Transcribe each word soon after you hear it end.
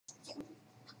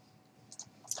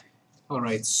All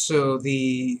right, so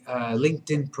the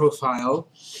LinkedIn profile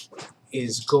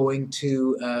is going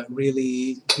to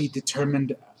really be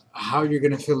determined how you're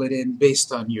going to fill it in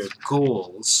based on your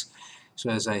goals. So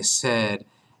as I said,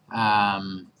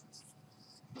 um,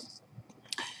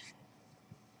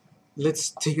 let's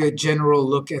take a general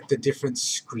look at the different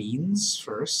screens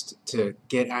first to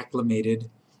get acclimated,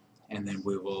 and then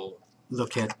we will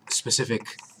look at specific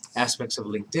aspects of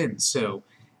LinkedIn. So,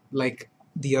 like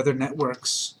the other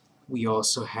networks, we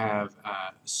also have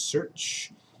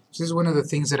search. This is one of the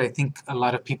things that I think a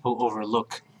lot of people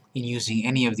overlook in using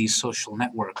any of these social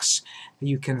networks.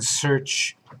 You can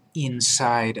search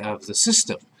inside of the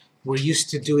system. We're used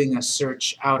to doing a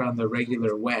search out on the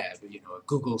regular web, a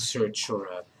Google search or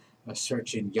a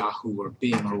search in Yahoo or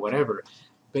Bing or whatever.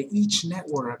 But each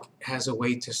network has a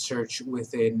way to search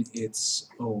within its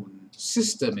own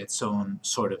system, its own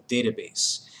sort of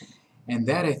database. And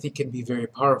that, I think, can be very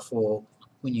powerful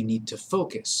when you need to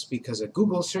focus, because a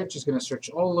Google search is going to search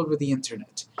all over the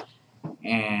internet,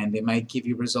 and it might give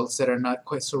you results that are not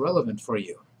quite so relevant for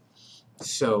you.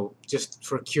 So just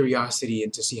for curiosity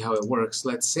and to see how it works,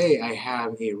 let's say I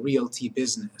have a realty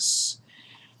business,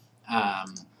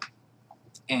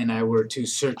 and I were to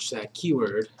search that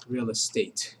keyword, real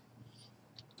estate.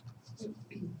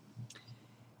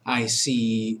 I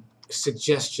see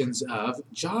suggestions of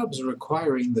jobs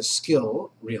requiring the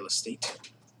skill, real estate,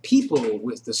 people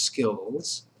with the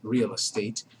skills, real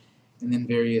estate, and then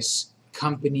various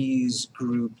companies,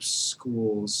 groups,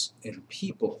 schools, and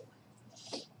people.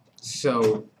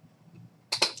 So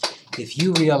if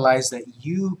you realize that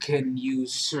you can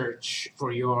use search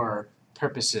for your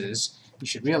purposes, you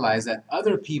should realize that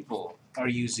other people are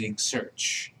using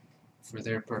search for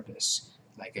their purpose.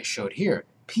 Like I showed here,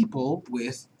 people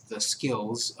with the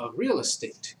skills of real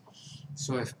estate.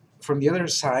 So if, from the other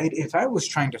side, if I was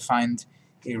trying to find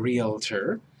a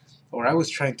realtor, or I was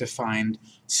trying to find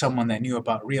someone that knew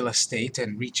about real estate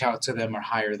and reach out to them or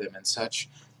hire them and such,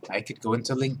 I could go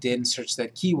into LinkedIn, search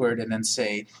that keyword, and then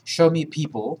say, show me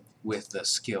people with the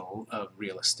skill of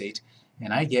real estate,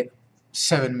 and I get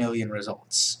 7 million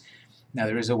results. Now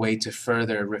there is a way to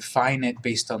further refine it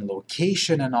based on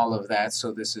location and all of that,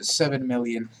 so this is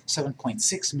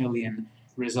 7.6 million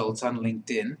results on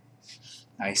LinkedIn.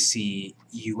 I see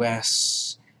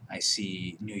US, I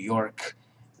see New York,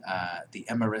 the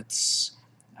Emirates,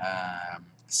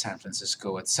 San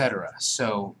Francisco, etc.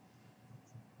 So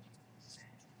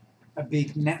a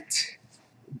big net,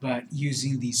 but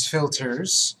using these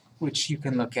filters, which you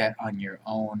can look at on your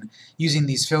own, using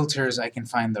these filters I can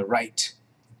find the right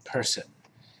person.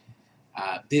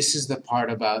 This is the part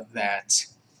about that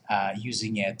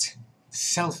using it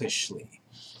selfishly.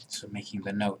 So making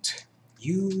the note,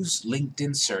 use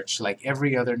LinkedIn search like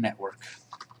every other network.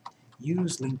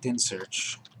 Use LinkedIn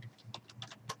search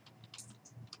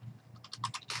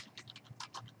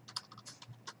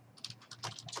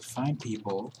to find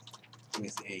people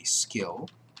with a skill,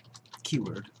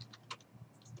 keyword.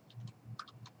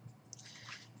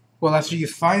 Well, after you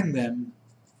find them,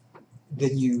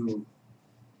 then you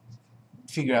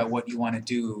figure out what you want to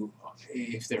do.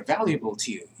 If they're valuable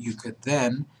to you, you could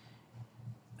then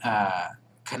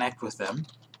connect with them,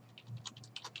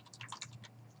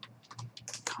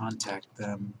 contact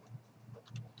them,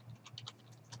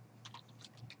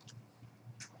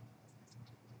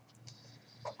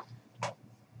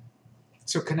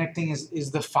 so connecting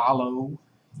is the follow.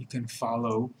 You can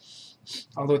follow.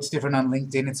 Although it's different on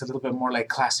LinkedIn, it's a little bit more like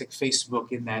classic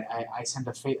Facebook in that I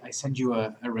send you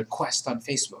a request on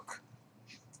Facebook,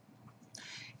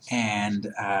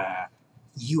 and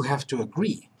you have to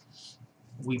agree.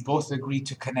 We both agree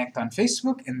to connect on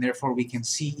Facebook, and therefore we can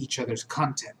see each other's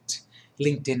content.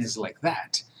 LinkedIn is like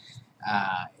that.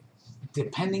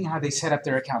 Depending how they set up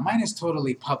their account, mine is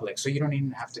totally public, so you don't even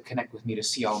have to connect with me to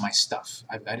see all my stuff.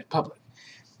 I've got it public.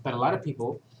 But a lot of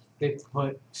people, they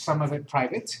put some of it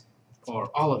private,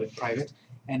 or all of it private,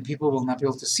 and people will not be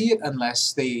able to see it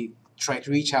unless they try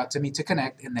to reach out to me to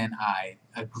connect, and then I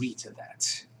agree to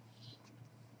that.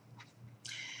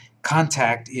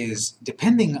 Contact is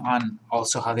depending on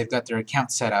also how they've got their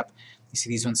account set up. You see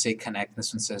these ones say connect,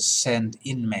 this one says send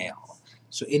in mail.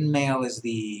 So InMail is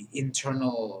the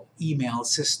internal email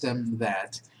system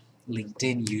that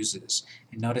LinkedIn uses.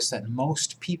 And notice that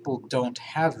most people don't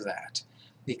have that,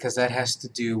 because that has to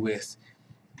do with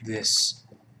this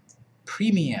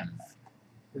premium,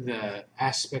 the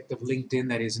aspect of LinkedIn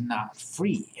that is not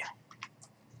free.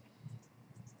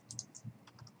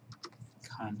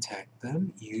 Contact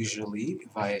them, usually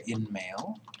via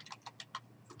InMail.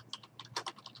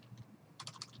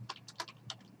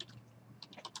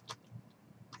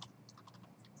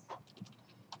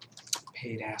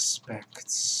 paid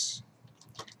aspects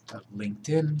of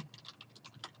LinkedIn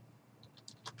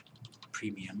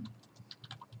Premium.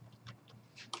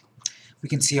 We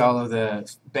can see all of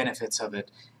the benefits of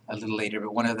it a little later,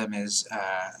 but one of them is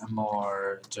a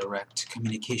more direct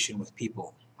communication with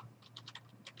people.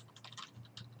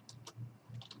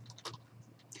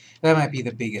 That might be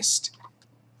the biggest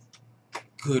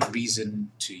good reason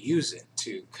to use it,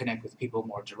 to connect with people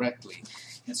more directly.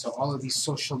 And so all of these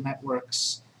social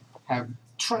networks have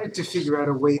tried to figure out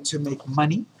a way to make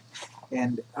money,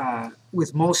 and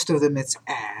with most of them it's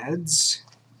ads.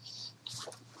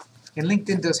 And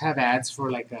LinkedIn does have ads for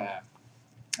like a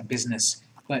business,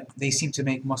 but they seem to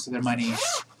make most of their money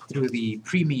through the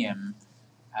premium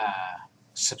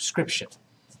subscription.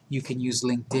 You can use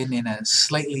LinkedIn in a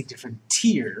slightly different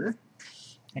tier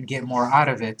and get more out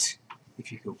of it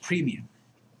if you go premium.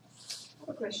 I have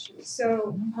a question.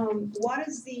 So, what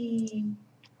is the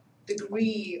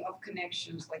degree of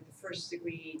connections, like the first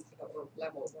degree or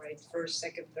level, right? First,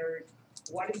 second, third.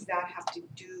 What does that have to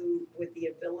do with the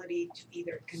ability to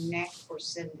either connect or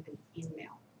send an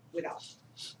email without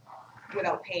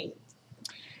paying?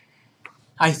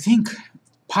 I think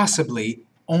possibly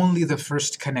only the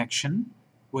first connection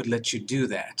would let you do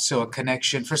that. So a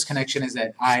connection, first connection is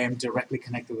that I am directly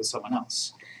connected with someone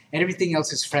else. And everything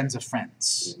else is friends of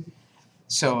friends. Mm-hmm.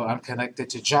 So I'm connected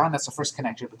to John, that's the first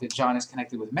connection, but then John is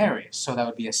connected with Mary, so that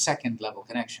would be a second level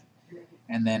connection.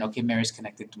 And then, okay, Mary's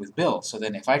connected with Bill, so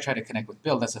then if I try to connect with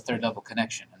Bill, that's a third level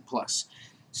connection, and plus.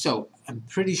 So I'm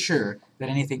pretty sure that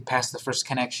anything past the first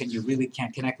connection, you really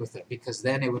can't connect with it, because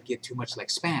then it would get too much like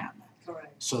spam.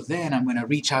 Correct. So then I'm going to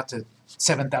reach out to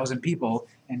 7,000 people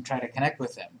and try to connect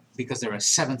with them, because they're a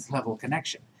 7th level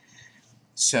connection.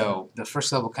 So the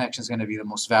first level connection is going to be the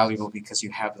most valuable because you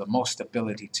have the most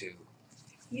ability to.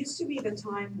 Used to be the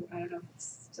time, I don't know if it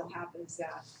still happens,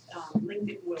 that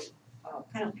LinkedIn will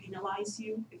kind of penalize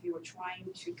you if you were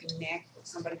trying to connect with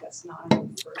somebody that's not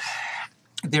on the first.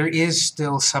 There is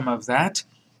still some of that.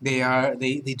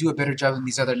 They do a better job than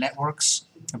these other networks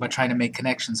about trying to make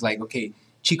connections. Like, okay,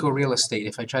 Chico Real Estate,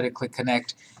 if I try to click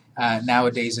connect,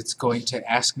 nowadays it's going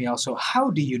to ask me also, how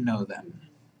do you know them?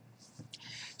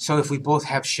 So if we both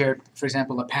have shared, for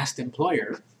example, a past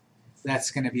employer,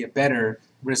 that's going to be a better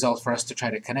result for us to try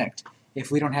to connect.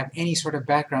 If we don't have any sort of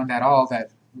background at all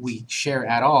that we share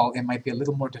at all, it might be a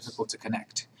little more difficult to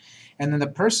connect. And then the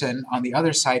person on the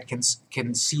other side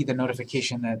can see the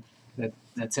notification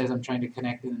that says I'm trying to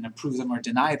connect and approve them or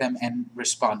deny them and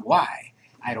respond why.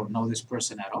 I don't know this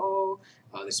person at all,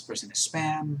 this person is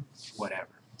spam,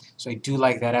 whatever. So I do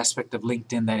like that aspect of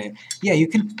LinkedIn that, yeah, you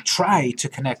can try to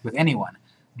connect with anyone,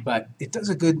 but it does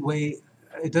a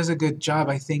good job,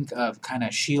 I think, of kind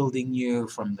of shielding you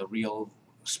from the real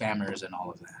spammers and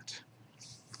all of that.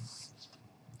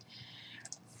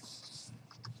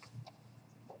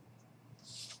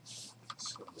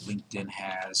 So LinkedIn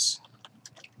has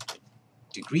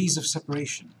degrees of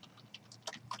separation.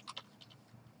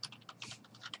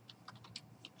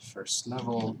 First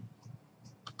level,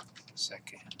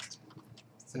 second,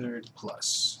 third,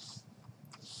 plus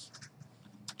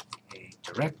a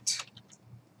direct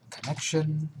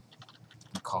connection,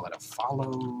 we call it a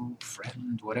follow,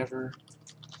 friend, whatever,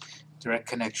 direct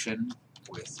connection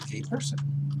with a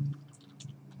person.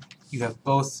 You have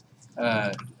both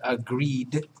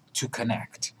agreed to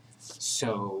connect,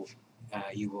 so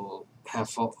you will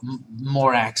have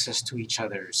more access to each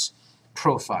other's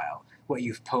profile, what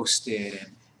you've posted,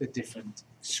 and the different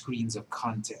screens of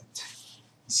content.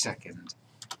 Second,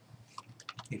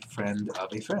 a friend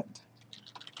of a friend.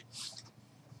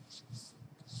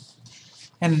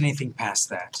 And anything past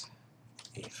that,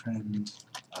 a friend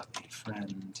of a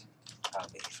friend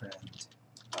of a friend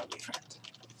of a friend.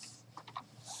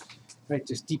 Right,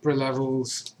 just deeper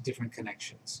levels, different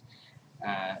connections.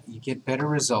 You get better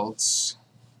results,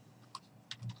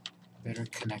 better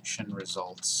connection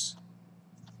results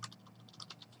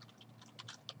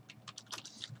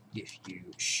if you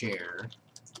share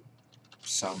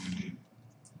some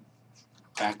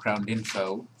background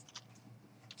info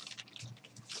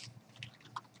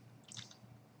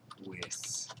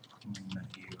with whom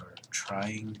you're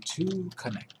trying to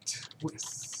connect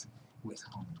with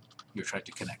whom you're trying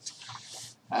to connect.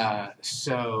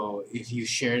 So if you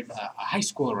shared a high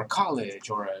school or a college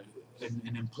or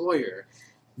an employer,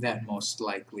 that most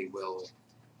likely will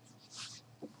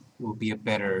be a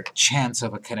better chance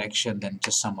of a connection than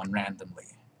just someone randomly.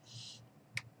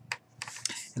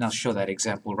 And I'll show that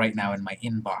example right now in my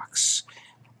inbox.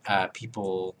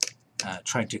 People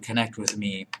trying to connect with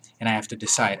me, and I have to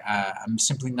decide. I'm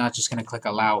simply not just going to click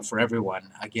allow for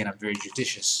everyone. Again, I'm very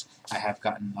judicious. I have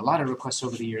gotten a lot of requests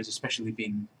over the years, especially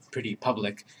being pretty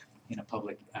public, in a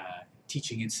public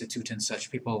teaching institute and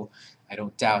such. People, I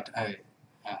don't doubt,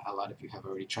 a lot of you have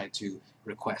already tried to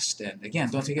request. And again,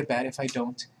 don't take it bad if I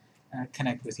don't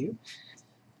connect with you.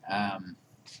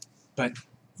 But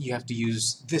you have to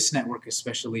use this network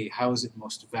especially. How is it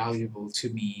most valuable to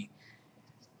me?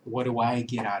 What do I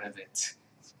get out of it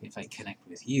if I connect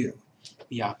with you?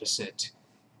 The opposite.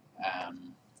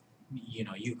 You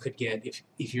know, you could get,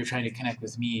 if you're trying to connect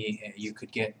with me, you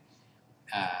could get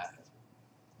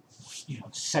you know,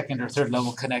 second or third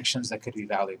level connections that could be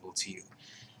valuable to you.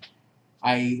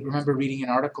 I remember reading an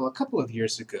article a couple of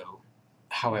years ago,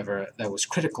 however, that was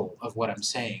critical of what I'm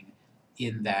saying,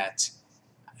 in that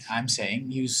I'm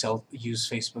saying use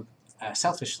Facebook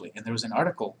selfishly. And there was an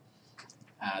article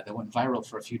that went viral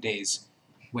for a few days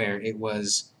where it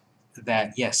was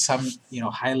that, yes, some, you know,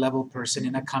 high-level person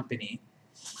in a company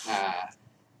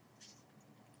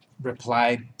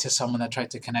replied to someone that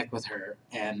tried to connect with her,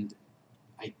 and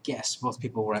I guess both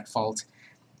people were at fault,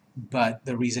 but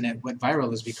the reason it went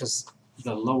viral is because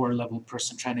the lower level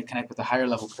person trying to connect with the higher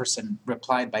level person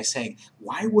replied by saying,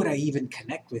 why would I even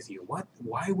connect with you?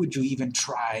 Why would you even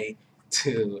try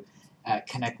to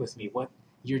connect with me?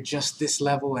 You're just this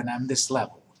level and I'm this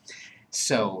level.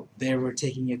 So they were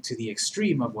taking it to the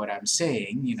extreme of what I'm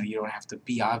saying. You know, you don't have to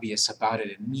be obvious about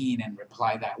it and mean and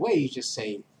reply that way. You just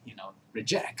say, you know,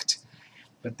 reject.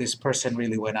 But this person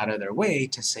really went out of their way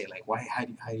to say, like, why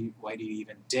do you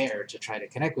even dare to try to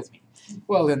connect with me?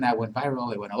 Well, then that went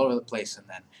viral. It went all over the place, and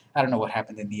then I don't know what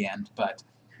happened in the end, but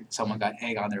someone got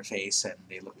egg on their face, and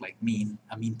they looked like a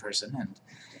mean person, and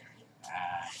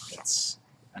that's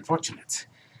unfortunate.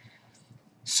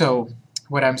 So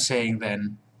what I'm saying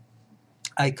then,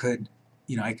 I could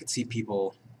see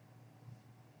people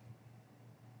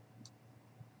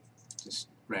just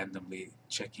randomly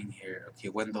checking here. Okay,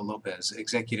 Wendell Lopez,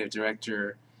 Executive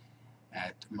Director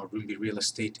at Morumbi Real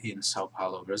Estate in Sao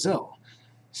Paulo, Brazil.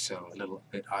 So a little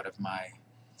bit out of my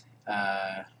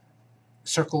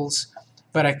circles,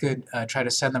 but I could try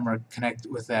to send them or connect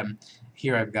with them.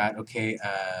 Here I've got, okay,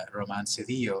 Roman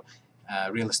Cedillo,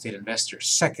 real estate investor,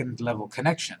 second level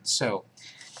connection. So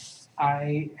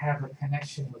I have a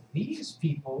connection with these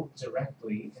people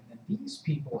directly, and then these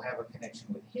people have a connection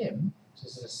with him. So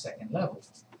this is a second level.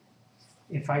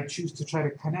 If I choose to try to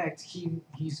connect,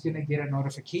 he's going to get a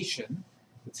notification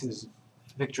that says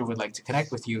Victor would like to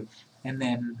connect with you, and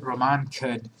then Roman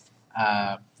could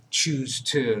choose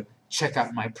to check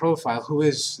out my profile. Who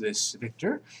is this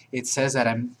Victor? It says that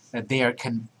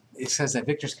it says that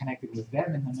Victor's connected with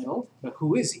them in the middle, but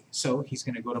who is he? So he's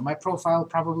going to go to my profile,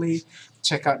 probably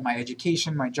check out my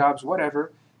education, my jobs,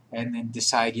 whatever, and then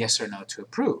decide yes or no to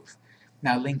approve.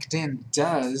 Now LinkedIn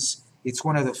it's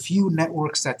one of the few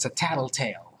networks that's a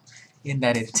tattletale, in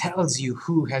that it tells you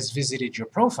who has visited your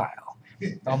profile.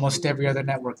 Almost every other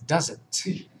network doesn't.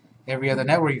 Every other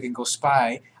network you can go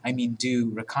do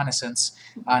reconnaissance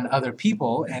on other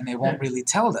people, and it won't really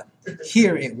tell them.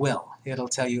 Here it will. It'll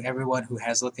tell you everyone who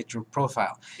has looked at your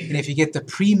profile. And if you get the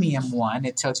premium one,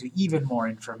 it tells you even more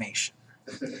information.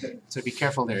 So be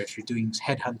careful there. If you're doing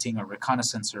headhunting or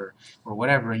reconnaissance or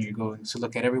whatever, and you're going to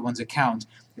look at everyone's account,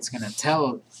 it's going to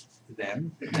tell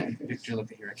them that Victor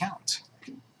looked at your account.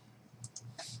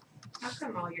 How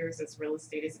come all yours is real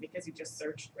estate? Is it because you just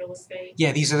searched real estate?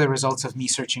 Yeah, these are the results of me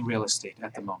searching real estate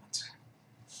at the moment.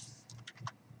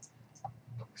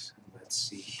 So let's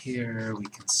see here. We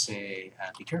can say,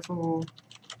 be careful.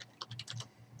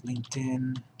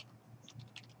 LinkedIn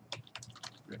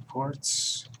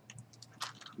reports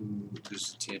who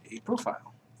visited a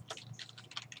profile.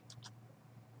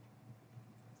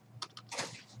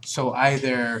 So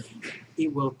either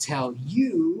it will tell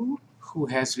you who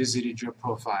has visited your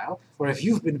profile, or if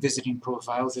you've been visiting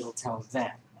profiles, it'll tell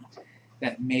them.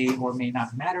 That may or may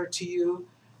not matter to you,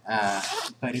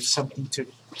 but it's something to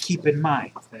keep in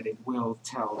mind, that it will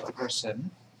tell the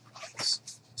person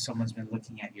someone's been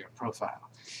looking at your profile.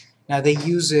 Now they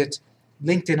use it,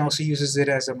 LinkedIn also uses it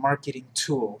as a marketing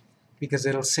tool, because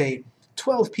it'll say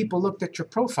 12 people looked at your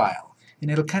profile, and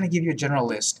it'll kind of give you a general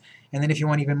list. And then if you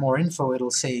want even more info,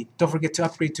 it'll say, don't forget to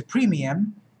upgrade to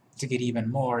premium to get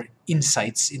even more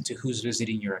insights into who's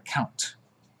visiting your account.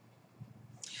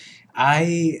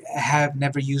 I have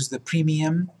never used the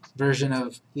premium version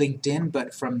of LinkedIn,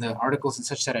 but from the articles and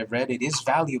such that I've read, it is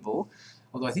valuable.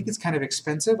 Although I think it's kind of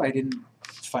expensive. I didn't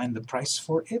find the price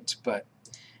for it, but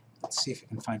let's see if I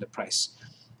can find a price.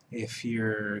 If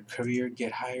your career,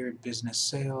 get hired, business,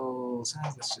 sales,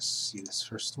 let's just see this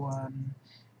first one.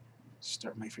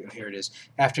 Start my free. Oh, here it is.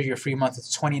 After your free month,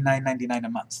 it's $29.99 a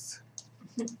month.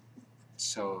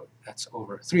 So that's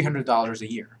over $300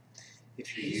 a year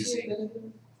if you're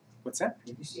using. What's that?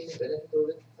 Did you see any benefit of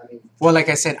it? I mean, Well, like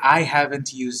I said, I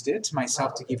haven't used it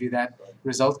myself to give you that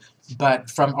result,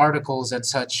 but from articles and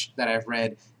such that I've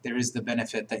read, there is the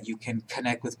benefit that you can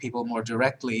connect with people more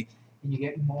directly, and you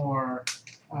get more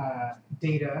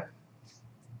data,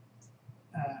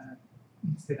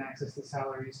 instant access to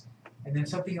salaries, and then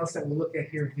something else that we'll look at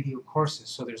here, video courses.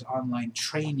 So there's online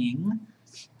training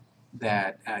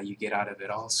that you get out of it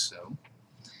also.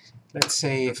 Let's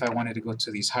say if I wanted to go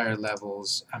to these higher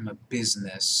levels, I'm a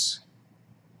business,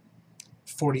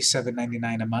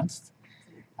 $47.99 a month.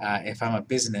 If I'm a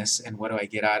business, and what do I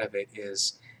get out of it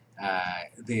is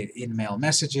the in-mail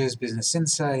messages, business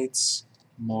insights,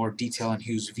 more detail on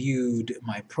who's viewed,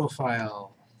 my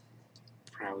profile,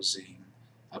 browsing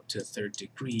up to third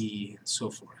degree, and so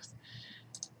forth.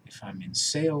 If I'm in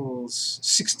sales,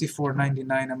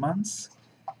 $64.99 a month.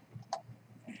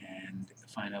 And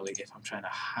finally, if I'm trying to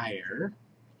hire,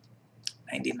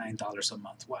 $99 a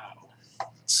month. Wow.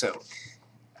 So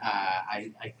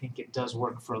I think it does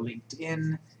work for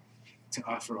LinkedIn to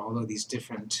offer all of these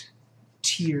different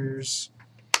tiers.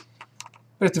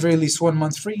 But at the very least, 1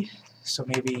 month free. So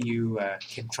maybe you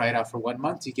can try it out for 1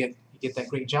 month. You get that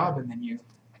great job, and then you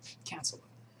cancel it.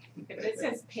 But it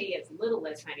says pay as little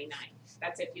as $99.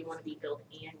 That's if you want to be billed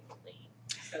annually.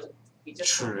 So you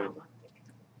just want True. 1 month.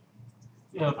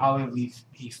 It'll probably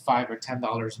be $5 or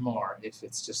 $10 more if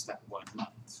it's just that 1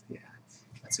 month. Yeah,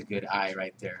 that's a good eye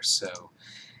right there. So,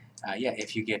 yeah,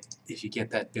 if you get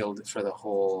that billed for the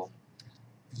whole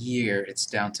year, it's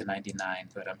down to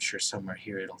 $99. But I'm sure somewhere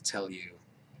here it'll tell you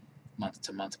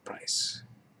month-to-month price.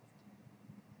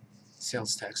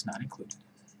 Sales tax not included.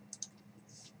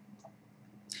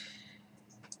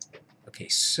 Okay,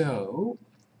 so.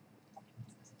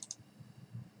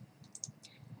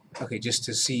 Okay, just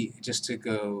to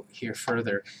go here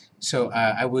further. So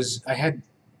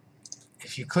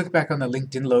if you click back on the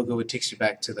LinkedIn logo, it takes you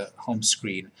back to the home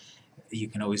screen. You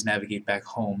can always navigate back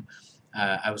home.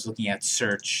 I was looking at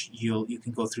search. You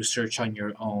can go through search on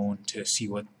your own to see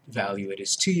what value it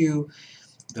is to you.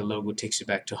 The logo takes you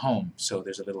back to home. So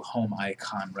there's a little home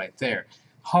icon right there.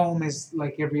 Home is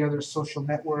like every other social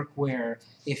network where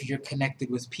if you're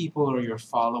connected with people or you're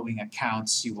following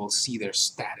accounts, you will see their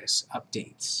status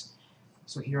updates.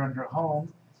 So here under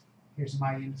home, here's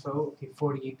my info. Okay,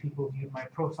 48 people viewed my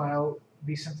profile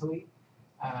recently.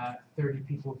 30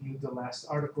 people viewed the last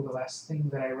article, the last thing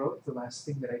that I wrote, the last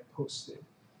thing that I posted.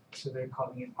 So they're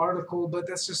calling it article, but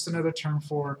that's just another term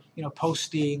for, you know,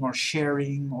 posting or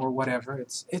sharing or whatever.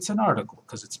 It's an article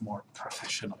because it's more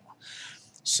professional.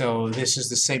 So this is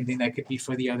the same thing that could be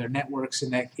for the other networks,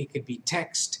 and that it could be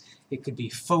text, it could be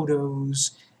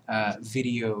photos,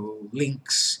 video,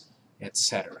 links,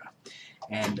 etc.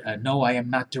 And no, I am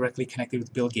not directly connected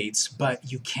with Bill Gates,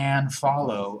 but you can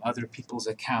follow other people's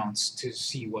accounts to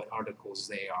see what articles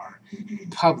they are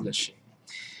publishing.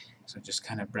 So just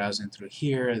kind of browsing through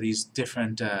here, these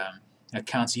different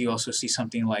accounts. You also see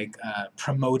something like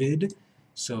promoted.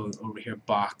 So over here,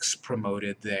 Box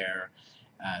promoted their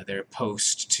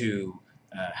post to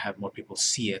have more people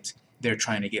see it. They're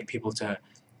trying to get people to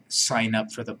sign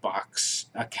up for the Box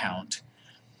account.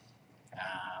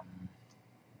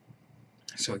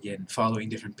 So again, following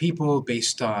different people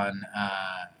based on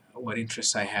what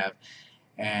interests I have.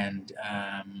 And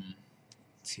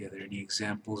let's see, are there any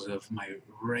examples of my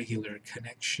regular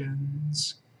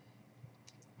connections?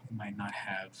 I might not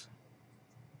have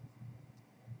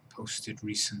posted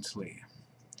recently.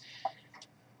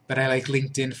 But I like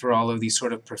LinkedIn for all of these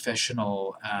sort of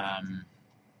professional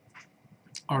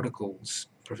articles,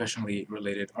 professionally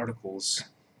related articles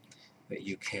that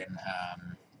you can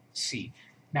see.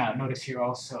 Now, notice here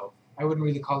also, I wouldn't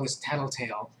really call this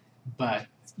tattletale, but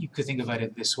you could think about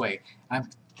it this way. I'm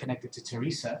connected to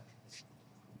Teresa.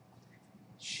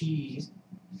 She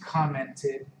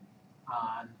commented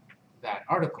on that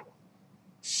article.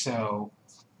 So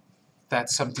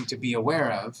that's something to be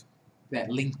aware of, that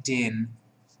LinkedIn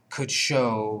could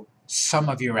show some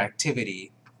of your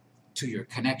activity to your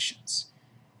connections.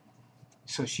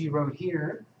 So she wrote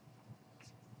here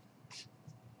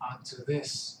onto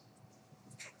this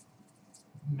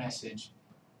message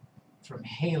from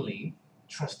Haley,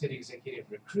 trusted executive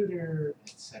recruiter,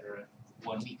 etc.,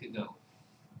 1 week ago.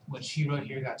 What she wrote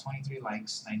here got 23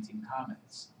 likes, 19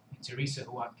 comments. And Teresa,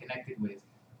 who I'm connected with,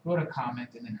 wrote a comment,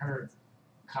 and then her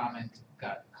comment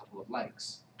got a couple of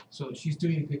likes. So she's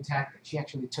doing a good tactic. She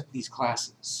actually took these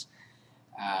classes.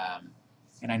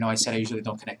 And I know I said I usually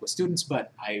don't connect with students,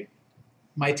 but I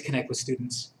might connect with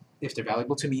students if they're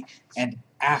valuable to me, and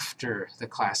after the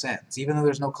class ends. Even though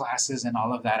there's no classes and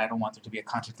all of that, I don't want there to be a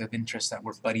conflict of interest that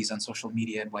we're buddies on social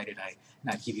media, and why did I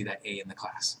not give you that A in the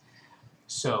class?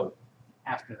 So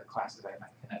after the classes, I might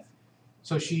connect.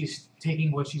 So she's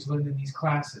taking what she's learned in these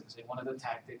classes, and one of the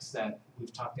tactics that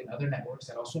we've talked in other networks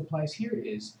that also applies here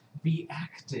is be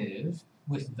active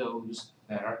with those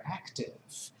that are active.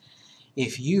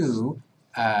 If you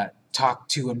talk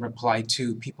to and reply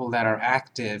to people that are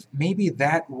active, maybe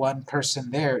that one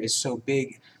person there is so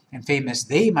big and famous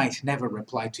they might never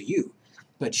reply to you.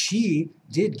 But she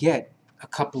did get a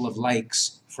couple of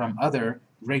likes from other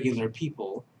regular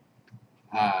people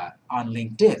on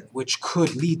LinkedIn, which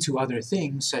could lead to other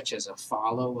things such as a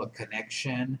follow, a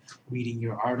connection, reading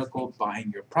your article,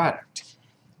 buying your product.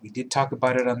 We did talk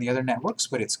about it on the other networks,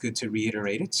 but it's good to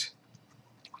reiterate it.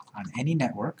 On any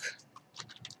network,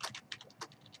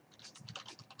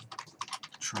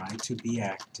 try to be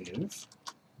active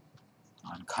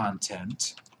on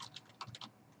content,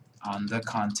 on the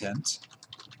content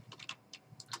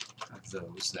of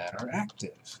those that are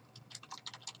active.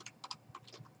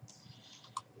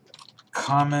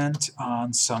 Comment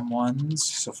on someone's,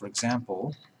 so for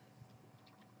example,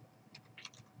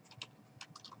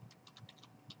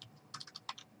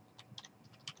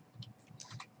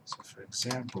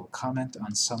 comment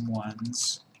on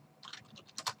someone's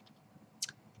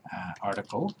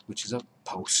article, which is a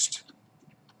post.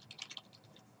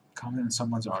 Comment on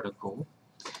someone's article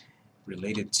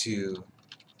related to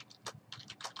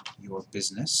your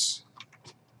business.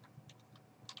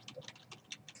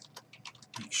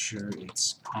 Make sure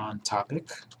it's on topic.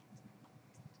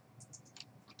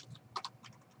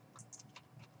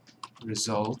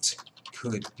 Result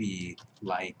could be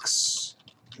likes,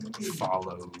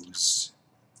 follows,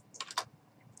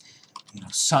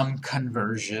 some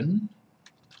conversion,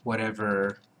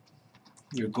 whatever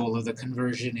your goal of the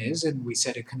conversion is, and we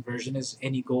said a conversion is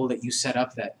any goal that you set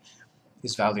up that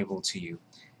is valuable to you.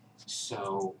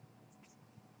 So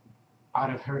out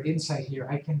of her insight here,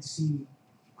 I can see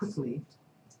quickly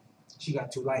she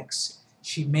got 2 likes.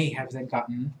 She may have then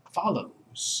gotten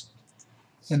follows.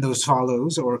 And those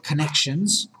follows or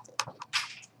connections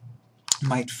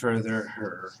might further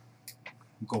her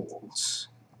goals.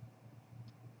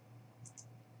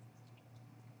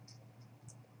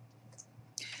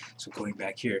 So going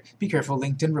back here, be careful,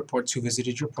 LinkedIn reports who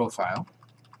visited your profile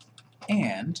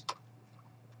and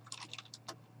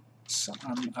some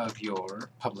of your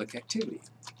public activity.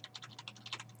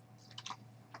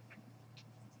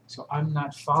 So I'm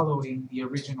not following the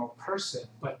original person,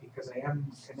 but because I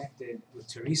am connected with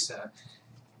Teresa,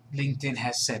 LinkedIn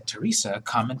has said, Teresa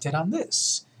commented on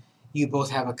this. You both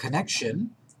have a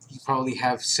connection, you probably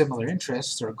have similar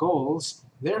interests or goals,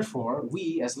 therefore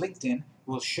we as LinkedIn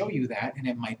will show you that and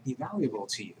it might be valuable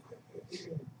to you.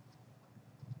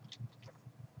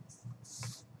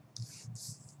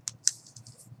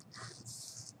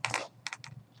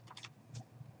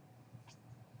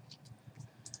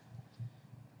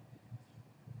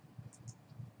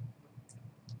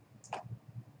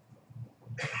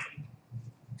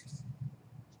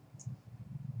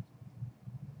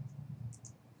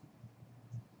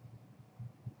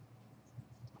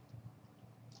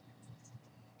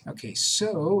 Okay,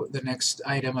 so the next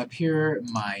item up here,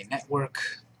 my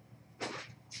network.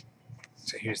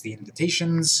 So here's the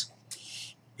invitations.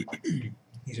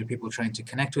 These are people trying to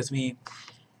connect with me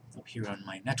up here on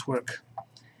my network.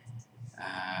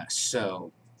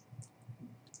 So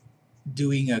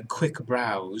doing a quick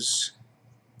browse,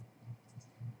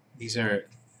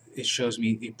 it shows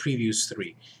me the previous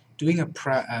 3. Doing a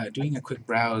quick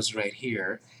browse right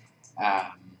here,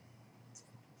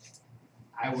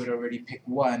 I would already pick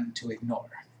one to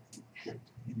ignore.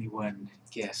 Anyone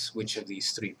guess which of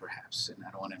these 3 perhaps? And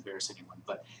I don't want to embarrass anyone,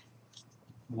 but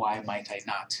why might I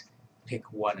not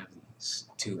pick one of these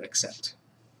to accept?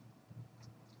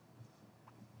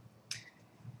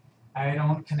 I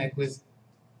don't connect with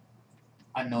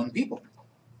unknown people.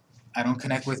 I don't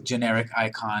connect with generic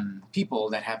icon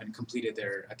people that haven't completed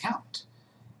their account.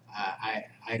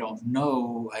 I don't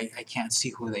know, I can't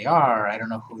see who they are, I don't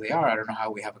know who they are, I don't know how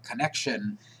we have a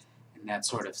connection, and that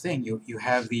sort of thing. You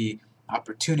have the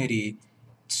opportunity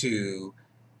to,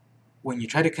 when you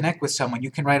try to connect with someone, you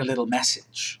can write a little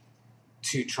message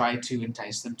to try to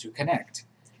entice them to connect.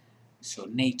 So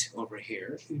Nate over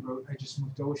here, he wrote, I just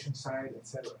moved to Oceanside,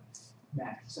 etc.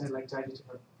 Max, I'd like to add you to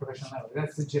professional network.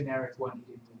 That's the generic one,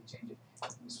 he didn't really change it.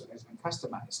 This one has been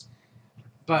customized.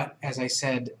 But as I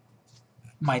said,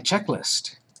 my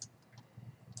checklist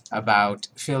about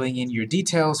filling in your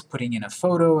details, putting in a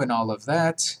photo and all of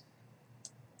that,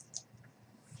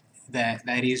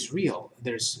 that is real.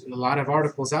 There's a lot of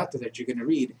articles out there that you're going to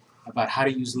read about how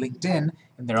to use LinkedIn,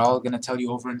 and they're all going to tell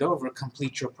you over and over,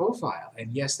 complete your profile.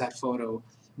 And yes, that photo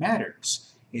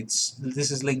matters.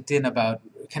 This is LinkedIn about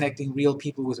connecting real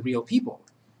people with real people.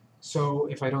 So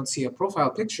if I don't see a profile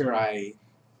picture, I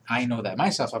know that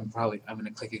myself. I'm going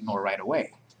to click ignore right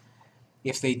away.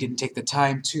 If they didn't take the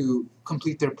time to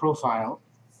complete their profile,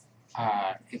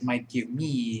 it might give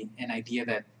me an idea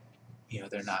that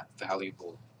they're not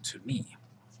valuable to me.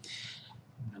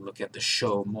 I'm going to look at the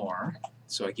show more.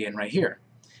 So again, right here,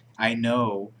 I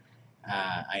know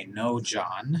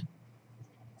John,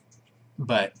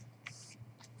 but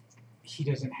he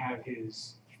doesn't have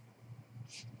his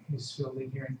filled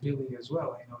in here, and Billy as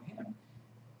well. I know him,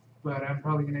 but I'm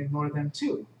probably going to ignore them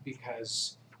too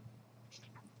because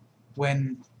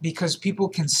people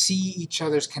can see each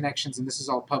other's connections, and this is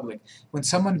all public. When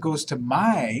someone goes to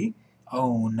my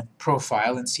own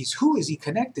profile and sees who is he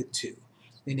connected to,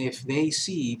 and if they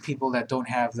see people that don't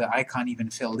have the icon even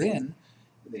filled in,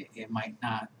 it might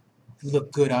not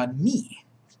look good on me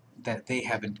that they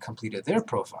haven't completed their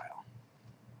profile.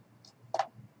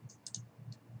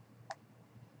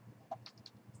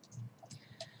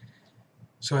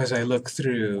 So as I look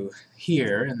through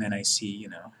here, and then I see,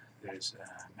 there's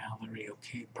Mallory,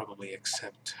 okay, probably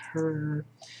accept her,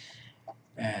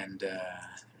 and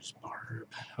there's Barb.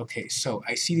 Okay, so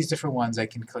I see these different ones. I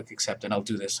can click accept, and I'll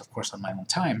do this, of course, on my own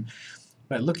time.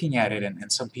 But looking at it,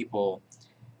 and some people,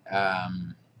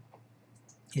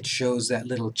 it shows that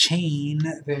little chain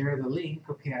there, the link.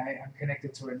 Okay, I'm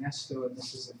connected to Ernesto, and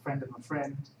this is a friend of a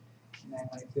friend. And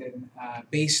I might then,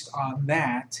 based on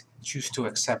that, choose to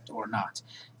accept or not.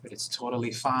 But it's totally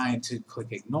fine to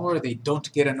click ignore. They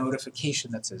don't get a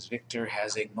notification that says Victor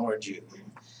has ignored you.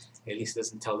 At least it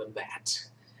doesn't tell them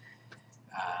that.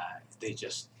 They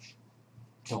just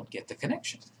don't get the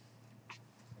connection.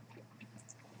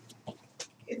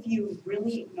 If you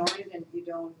really ignore it and you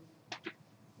don't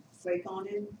click on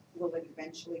it, will it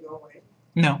eventually go away?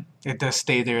 No, it does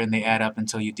stay there, and they add up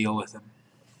until you deal with them.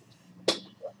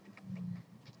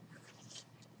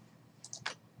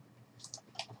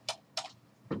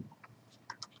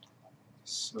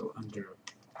 So under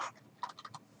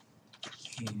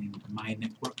in my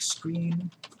network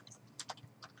screen,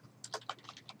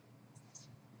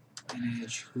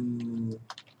 manage who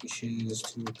wishes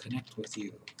to connect with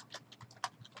you.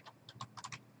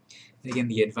 Again,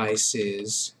 the advice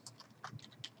is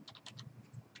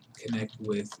connect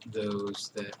with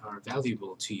those that are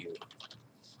valuable to you.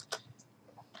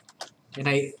 And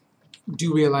I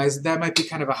do realize that might be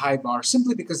kind of a high bar.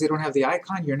 Simply because they don't have the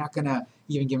icon, you're not going to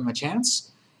even give them a chance.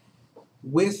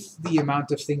 With the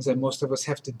amount of things that most of us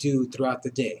have to do throughout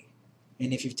the day,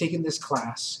 and if you've taken this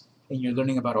class and you're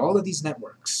learning about all of these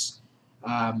networks,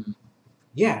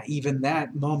 yeah, even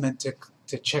that moment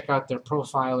to check out their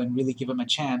profile and really give them a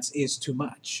chance is too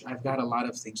much. I've got a lot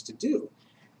of things to do.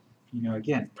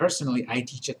 Again, personally, I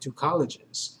teach at 2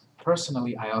 colleges.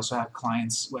 Personally, I also have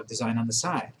clients web design on the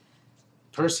side.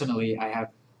 Personally, I have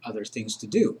other things to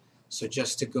do. So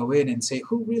just to go in and say,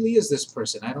 who really is this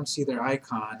person? I don't see their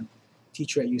icon.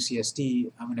 Teacher at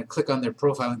UCSD, I'm going to click on their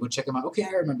profile and go check them out. Okay, I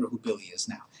remember who Billy is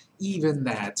now. Even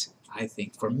that, I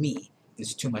think, for me,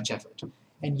 is too much effort.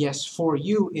 And yes, for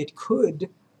you, it could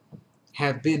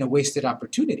have been a wasted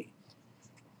opportunity.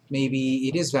 Maybe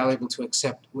it is valuable to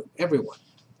accept everyone.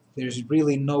 There's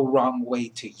really no wrong way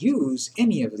to use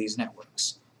any of these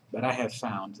networks. But I have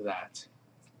found that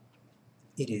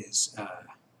it is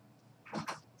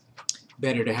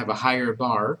better to have a higher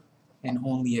bar and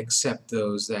only accept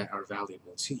those that are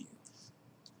valuable to you.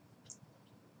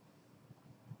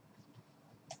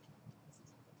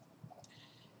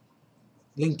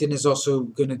 LinkedIn is also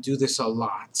going to do this a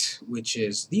lot, which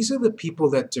is, these are the people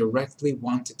that directly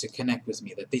wanted to connect with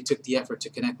me, that they took the effort to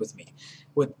connect with me.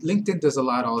 What LinkedIn does a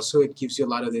lot also, it gives you a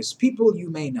lot of this people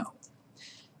you may know.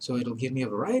 So it'll give me a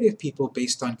variety of people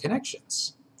based on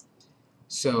connections.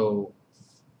 So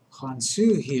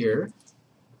Hansu here,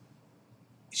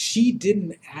 she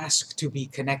didn't ask to be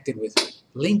connected with me.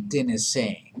 LinkedIn is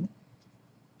saying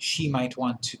she might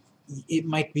want to, it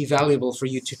might be valuable for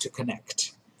you to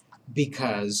connect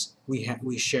because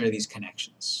we share these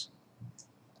connections.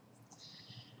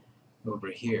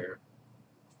 Over here,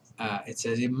 it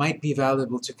says it might be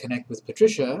valuable to connect with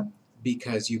Patricia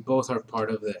because you both are part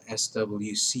of the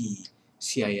SWC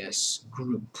CIS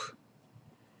group.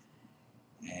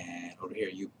 And over here,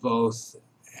 you both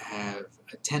have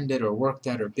attended or worked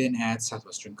at or been at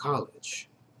Southwestern College.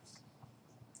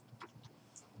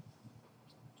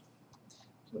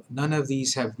 So none of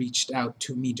these have reached out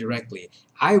to me directly.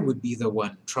 I would be the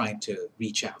one trying to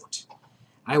reach out.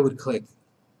 I would click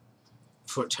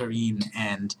for Tareen,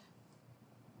 and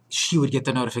she would get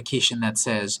the notification that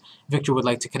says, Victor would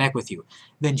like to connect with you.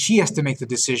 Then she has to make the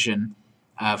decision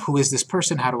of who is this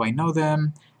person, how do I know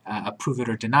them, approve it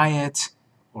or deny it,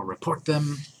 or report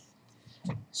them.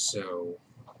 So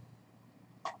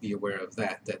be aware of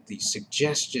that the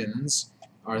suggestions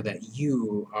are that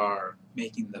you are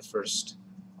making the first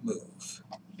move.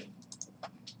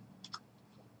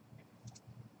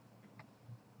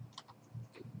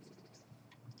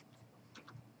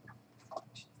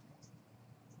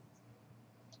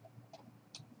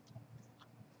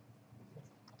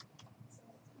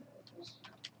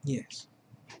 Yes.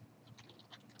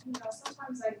 You know,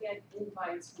 sometimes I get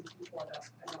invites from people that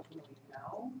I don't really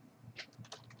know.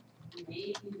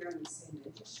 Maybe they're in the same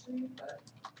industry, but,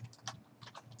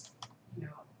 you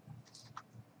know,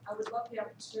 I would love the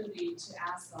opportunity to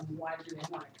ask them why do they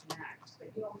want to connect,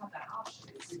 but you don't have that option,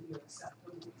 it's if you accept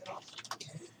them, you don't.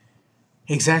 Okay?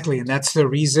 Exactly, and that's the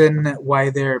reason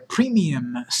why their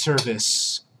premium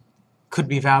service could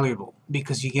be valuable,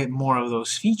 because you get more of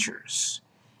those features.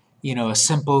 You know, a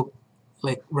simple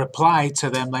like reply to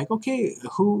them like, okay,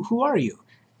 who are you?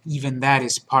 Even that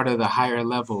is part of the higher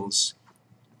levels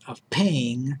of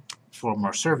paying for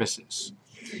more services.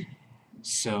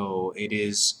 So it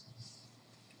is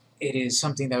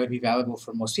something that would be valuable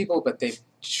for most people, but they've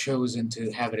chosen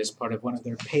to have it as part of one of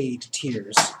their paid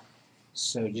tiers.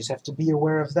 So you just have to be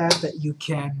aware of that you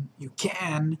can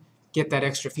get that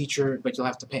extra feature, but you'll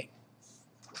have to pay.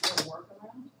 Is there a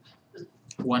workaround?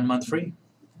 1 month free.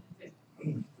 How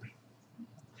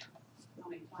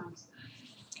many times?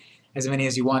 As many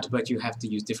as you want, but you have to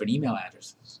use different email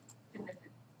addresses.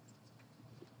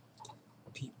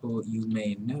 People you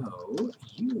may know,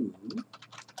 you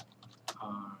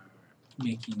are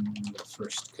making the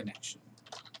first connection.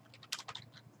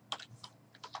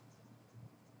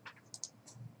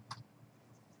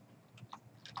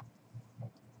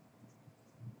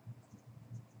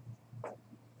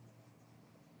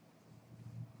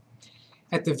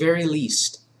 At the very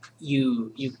least,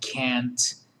 you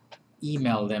can't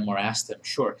email them or ask them,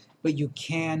 sure, but you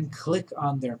can click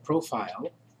on their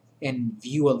profile and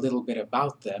view a little bit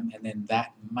about them, and then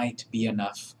that might be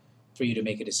enough for you to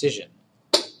make a decision.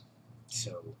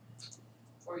 So,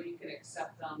 Or you can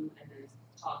accept them and then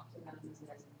talk to them and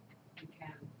then you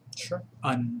can sure,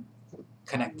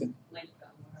 unconnect them. link them,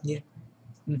 whatever. Yeah.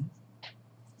 Mhm.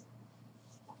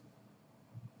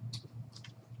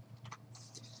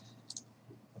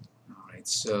 Alright,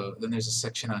 so then there's a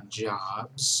section on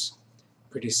jobs.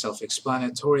 Pretty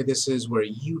self-explanatory. This is where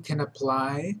you can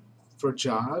apply for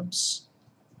jobs,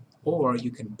 or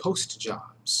you can post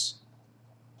jobs.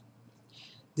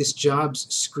 This jobs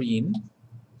screen,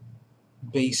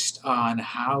 based on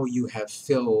how you have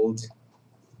filled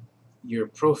your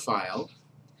profile,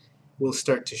 will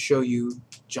start to show you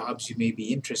jobs you may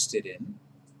be interested in.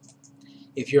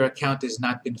 If your account has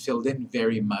not been filled in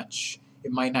very much,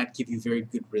 it might not give you very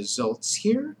good results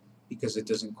here because it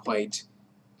doesn't quite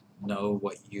know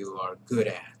what you are good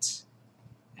at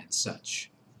and such.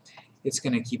 It's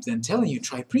going to keep then telling you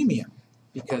try premium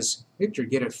because Victor,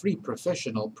 get a free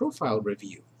professional profile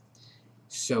review.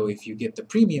 So if you get the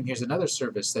premium, here's another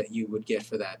service that you would get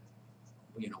for that,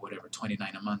 you know, whatever,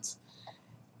 $29 a month,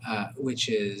 which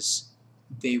is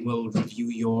they will review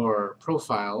your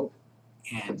profile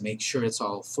and make sure it's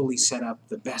all fully set up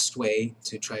the best way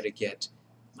to try to get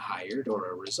hired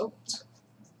or a result.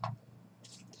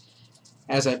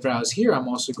 As I browse here, I'm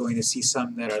also going to see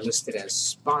some that are listed as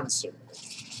sponsored.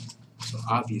 So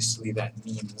obviously that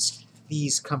means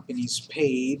these companies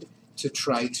paid to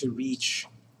try to reach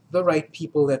the right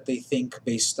people that they think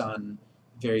based on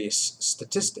various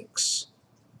statistics.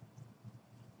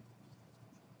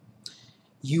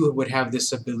 You would have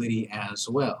this ability as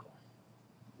well.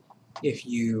 If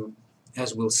you,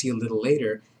 as we'll see a little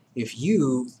later, if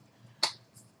you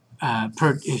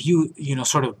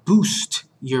sort of boost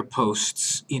your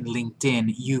posts in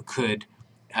LinkedIn, you could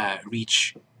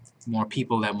reach more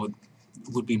people that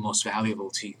would be most valuable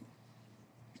to you.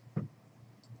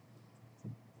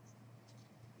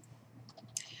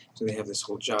 So they have this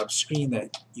whole job screen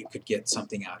that you could get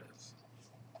something out of.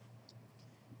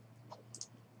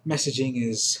 Messaging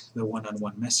is the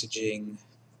one-on-one messaging.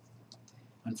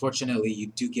 Unfortunately, you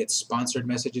do get sponsored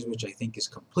messages, which I think is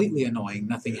completely annoying.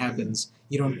 Nothing happens.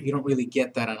 You don't really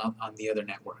get that on the other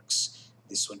networks.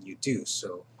 This one you do.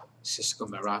 So Cisco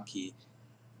Meraki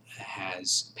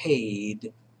has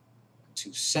paid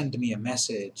to send me a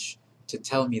message to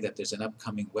tell me that there's an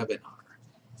upcoming webinar.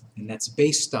 And that's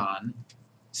based on,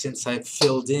 since I've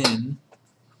filled in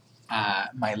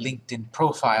my LinkedIn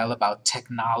profile about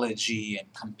technology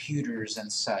and computers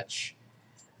and such,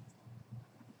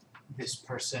 this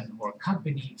person or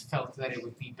company felt that it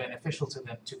would be beneficial to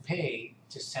them to pay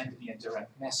to send me a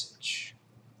direct message.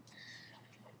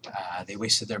 They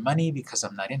wasted their money because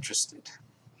I'm not interested.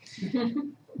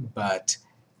 But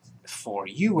for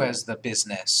you as the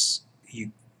business,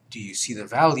 do you see the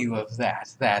value of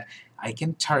that? That I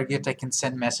can target, I can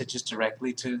send messages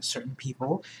directly to certain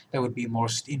people that would be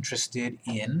most interested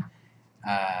in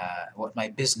what my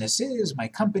business is, my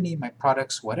company, my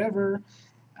products, whatever.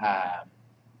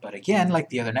 But again, like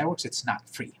the other networks, it's not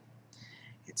free.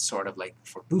 It's sort of like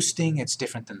for boosting, it's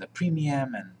different than the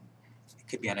premium, and it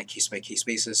could be on a case-by-case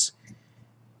basis.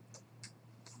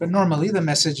 But normally the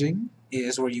messaging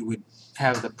is where you would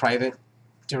have the private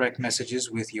direct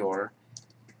messages with your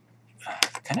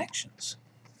connections.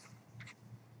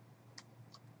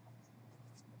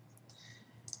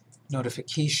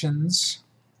 Notifications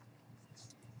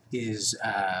is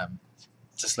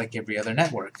just like every other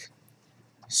network.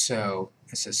 So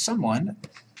it says someone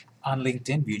on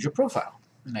LinkedIn viewed your profile,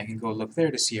 and I can go look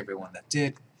there to see everyone that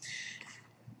did.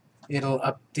 It'll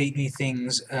update me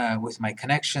things with my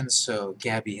connections. So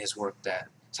Gabby has worked at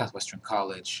Southwestern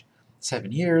College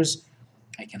 7 years.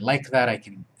 I can like that. I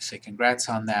can say congrats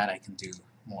on that. I can do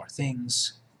more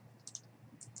things.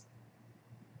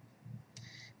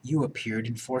 You appeared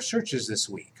in 4 searches this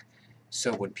week.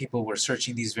 So when people were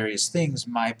searching these various things,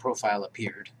 my profile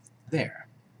appeared there.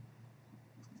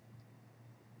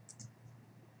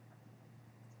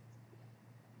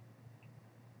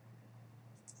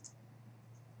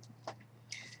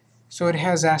 So it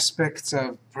has aspects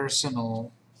of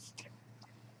personal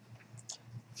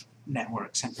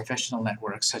networks and professional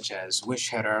networks, such as wish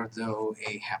Gerardo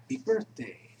a happy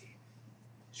birthday.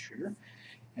 Sure.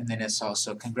 And then it's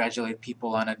also congratulate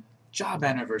people on a job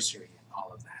anniversary and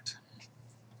all of that.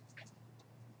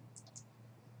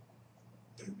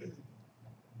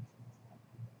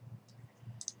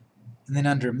 And then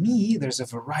under me, there's a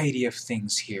variety of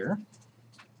things here.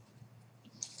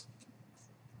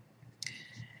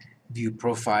 View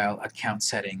profile, account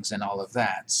settings, and all of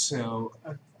that. So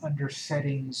under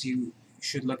settings, you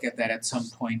should look at that at some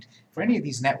point. For any of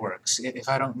these networks, if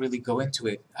I don't really go into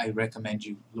it, I recommend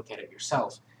you look at it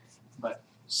yourself. But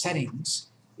settings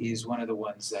is one of the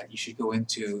ones that you should go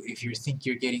into if you think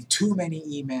you're getting too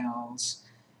many emails,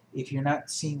 if you're not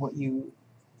seeing what you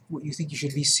think you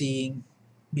should be seeing,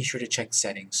 be sure to check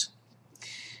settings.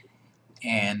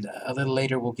 And a little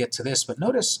later we'll get to this, but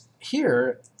notice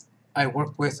here I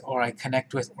work with, or I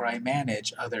connect with, or I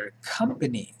manage other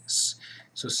companies.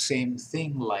 So same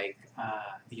thing like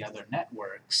the other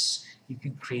networks. You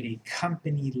can create a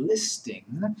company listing,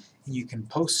 and you can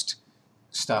post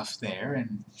stuff there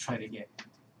and try to get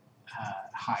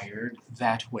hired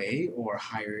that way, or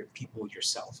hire people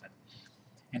yourself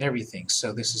and everything.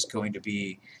 So this is going to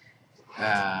be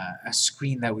a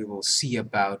screen that we will see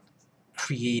about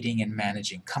creating and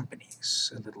managing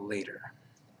companies a little later.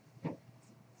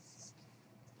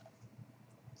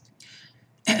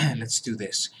 Let's do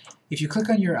this. If you click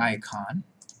on your icon,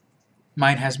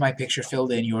 mine has my picture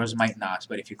filled in, yours might not,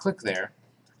 but if you click there,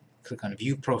 click on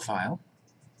View Profile.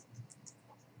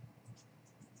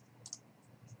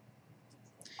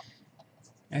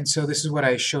 And so this is what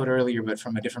I showed earlier, but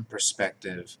from a different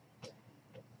perspective.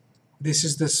 This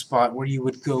is the spot where you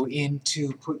would go in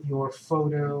to put your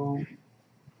photo,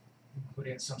 put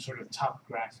in some sort of top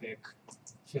graphic,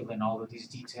 fill in all of these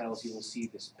details. You will see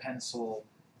this pencil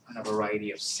on a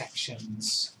variety of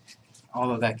sections.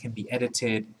 All of that can be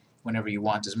edited whenever you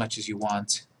want, as much as you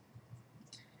want.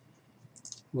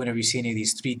 Whenever you see any of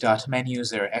these 3-dot menus,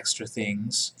 there are extra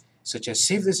things, such as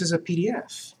save this as a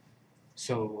PDF.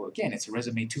 So again, it's a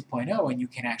Resume 2.0, and you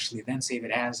can actually then save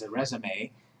it as a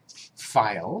resume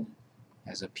file,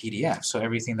 as a PDF. So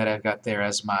everything that I've got there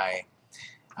as my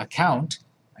account,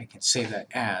 I can save that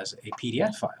as a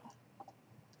PDF file.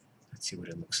 Let's see what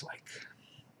it looks like.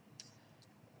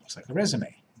 Looks like a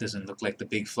resume. Doesn't look like the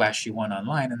big flashy one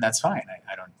online, and that's fine.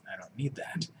 I don't need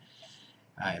that.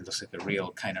 It looks like a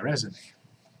real kind of resume.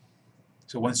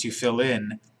 So once you fill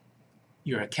in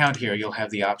your account here, you'll have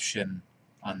the option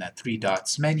on that 3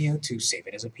 dots menu to save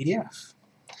it as a PDF,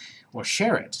 or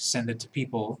share it, send it to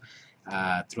people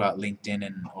throughout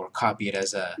LinkedIn, or copy it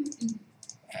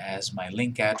as my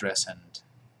link address and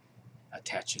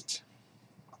attach it.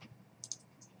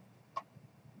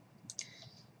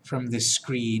 From this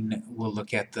screen, we'll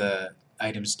look at the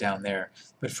items down there.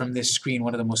 But from this screen,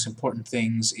 one of the most important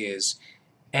things is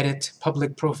edit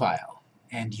public profile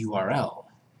and URL.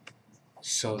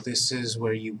 So this is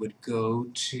where you would go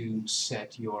to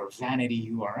set your vanity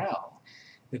URL.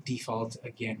 The default,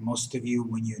 again, most of you,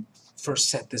 when you first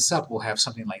set this up, will have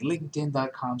something like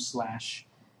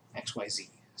linkedin.com/XYZ.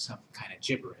 some kind of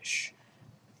gibberish.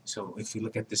 So if we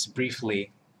look at this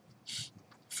briefly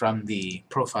from the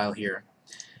profile here,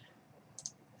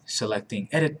 selecting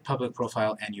Edit Public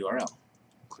Profile and URL.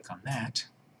 Click on that.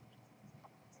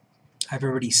 I've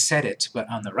already set it, but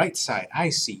on the right side I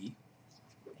see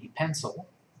a pencil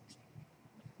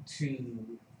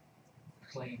to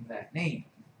claim that name.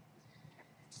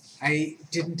 I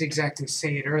didn't exactly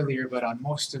say it earlier, but on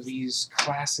most of these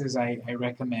classes I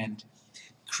recommend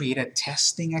create a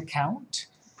testing account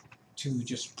to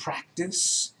just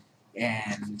practice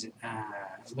and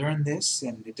learn this,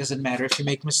 and it doesn't matter if you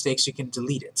make mistakes, you can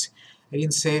delete it. I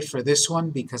didn't say it for this one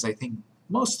because I think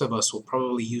most of us will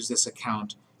probably use this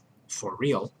account for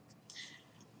real,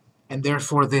 and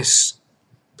therefore this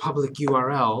public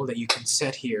URL that you can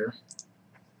set here,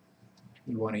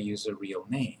 you want to use a real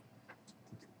name.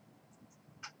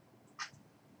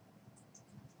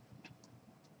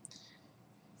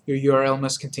 Your URL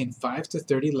must contain 5 to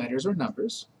 30 letters or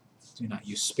numbers. Do not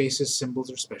use spaces, symbols,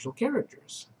 or special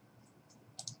characters.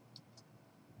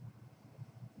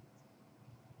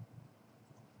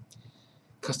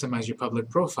 Customize your public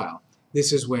profile.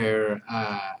 This is where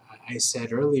I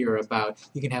said earlier about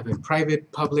you can have it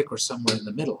private, public, or somewhere in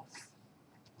the middle.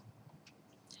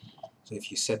 So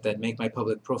if you set that make my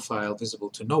public profile visible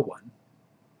to no one,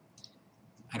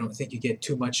 I don't think you get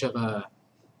too much of a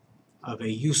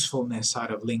usefulness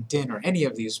out of LinkedIn or any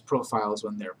of these profiles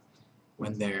when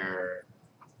they're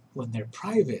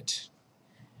private.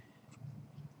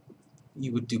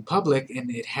 You would do public, and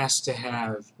it has to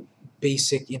have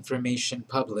basic information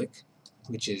public,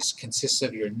 which consists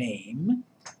of your name,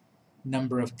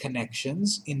 number of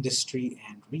connections, industry,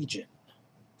 and region.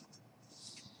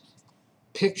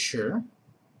 Picture,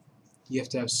 you have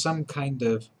to have some kind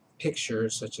of picture,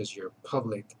 such as your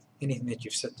public, anything that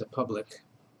you've set to public.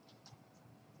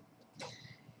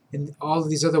 And all of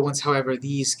these other ones, however,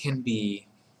 these can be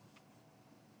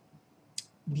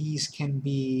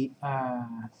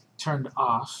turned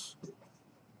off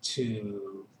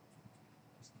to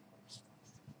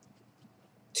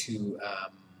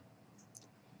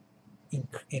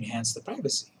enhance the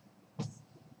privacy.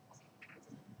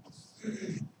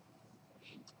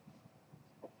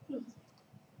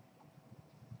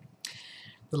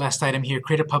 The last item here,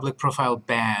 create a public profile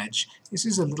badge. This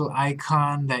is a little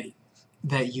icon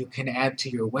that you can add to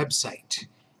your website.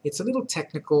 It's a little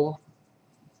technical,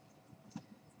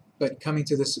 but coming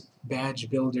to this badge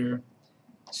builder,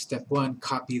 step 1,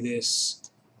 copy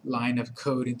this line of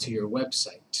code into your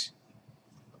website.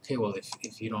 Okay, well,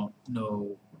 if you don't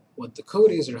know what the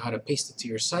code is or how to paste it to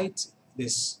your site,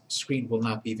 this screen will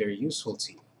not be very useful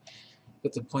to you.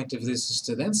 But the point of this is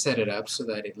to then set it up so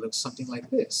that it looks something like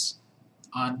this.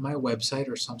 On my website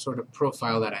or some sort of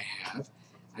profile that I have,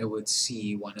 I would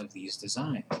see one of these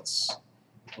designs,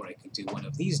 or I could do one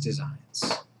of these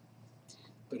designs.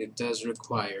 But it does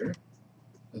require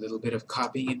a little bit of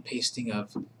copying and pasting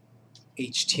of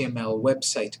HTML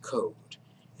website code.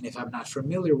 And if I'm not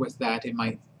familiar with that, it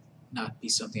might not be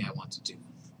something I want to do.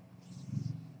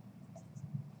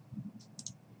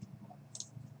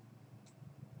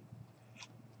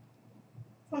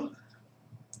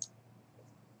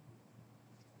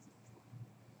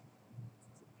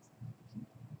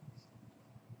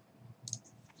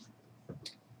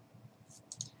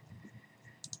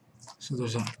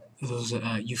 So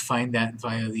you find that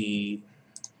via the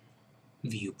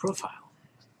view profile.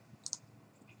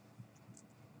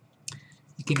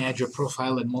 You can add your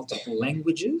profile in multiple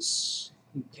languages.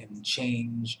 You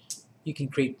can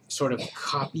create sort of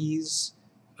copies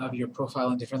of your profile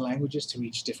in different languages to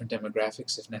reach different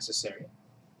demographics if necessary.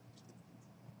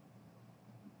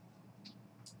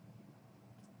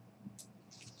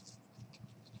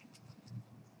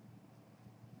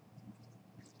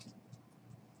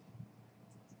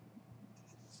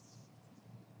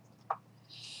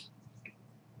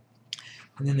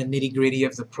 And then the nitty-gritty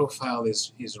of the profile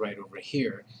is right over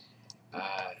here.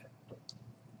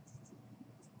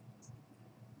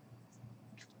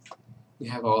 You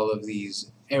have all of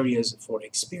these areas for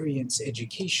experience,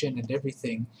 education, and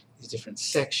everything. These different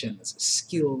sections,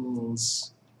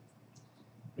 skills,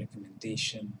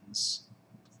 recommendations,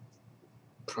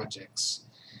 projects.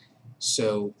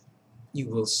 So you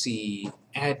will see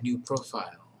Add New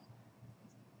Profile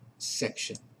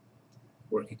section.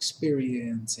 Work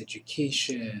experience,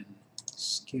 education,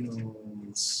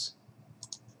 skills,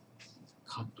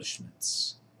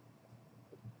 accomplishments.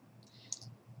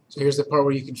 So here's the part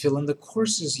where you can fill in the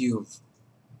courses you've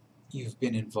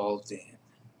been involved in,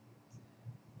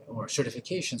 or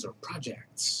certifications or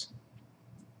projects.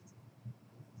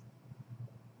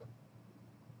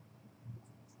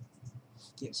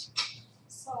 Yes.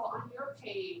 So So on your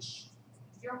page,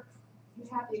 you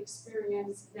have the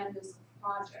experience, and then there's the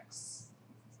projects,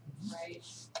 right?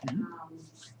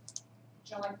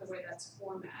 Which I like the way that's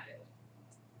formatted.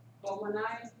 But when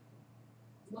I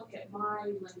look at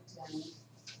my LinkedIn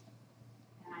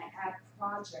and I add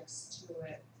projects to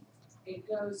it, it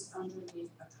goes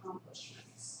underneath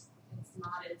accomplishments. It's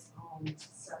not its own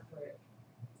separate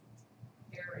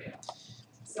area.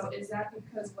 So is that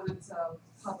because when it's a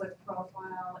public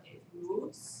profile, it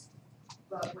moves,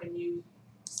 but when you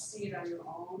see it on your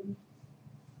own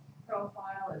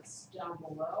profile, it's down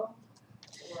below?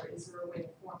 Or is there a way to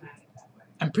format it that way?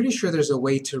 I'm pretty sure there's a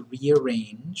way to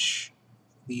rearrange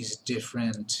these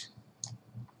different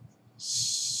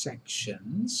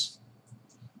sections.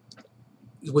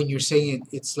 When you're saying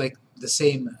it's like the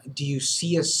same, do you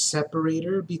see a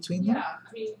separator between them? Yeah,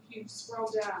 I mean, if you scroll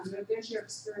down, there's your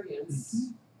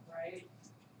experience, right?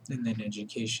 And then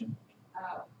education.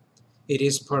 Uh, It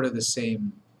is part of the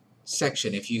same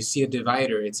section. If you see a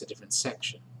divider, it's a different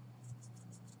section.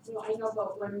 I know,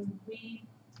 but when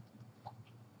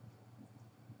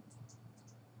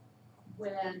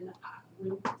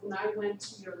I went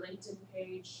to your LinkedIn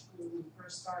page when we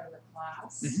first started the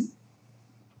class,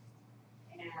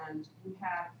 and you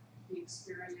have the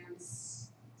experience,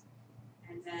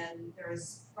 and then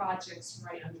there's projects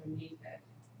right underneath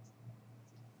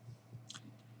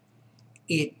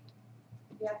it.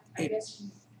 I guess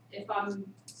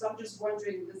I'm just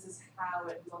wondering, this is how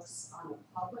it looks on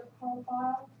a public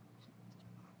profile?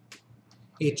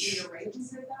 It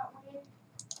rearranges it that way?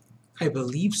 I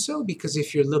believe so, because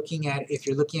if you're looking at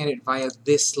it via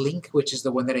this link, which is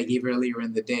the one that I gave earlier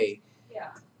in the day,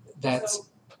 Yeah. that's So,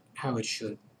 how it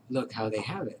should look, how they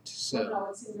have it. So no,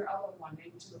 it's in your other one,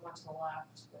 maybe to the one to the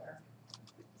left there.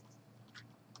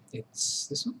 it's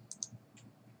this one?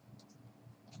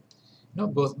 No,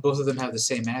 both of them have the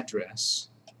same address.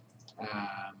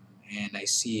 And I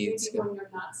see it's Maybe when you're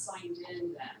not signed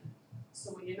in then.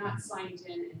 So when you're not signed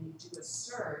in and you do a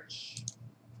search,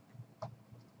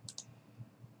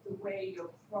 the way your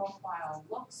profile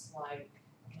looks like,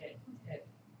 it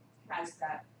has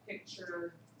that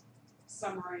picture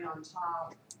summary on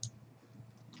top,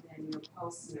 then your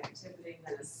posts and activity,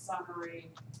 then a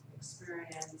summary,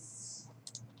 experience,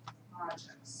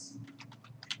 projects.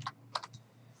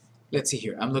 let's see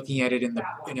here. I'm looking at it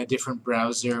in a different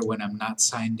browser when I'm not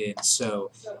signed in,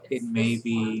 so So it it's may this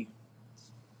be.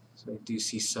 So I do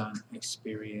see some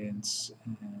experience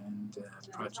and and then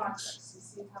projects. You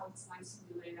see how it's nicely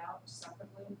laid out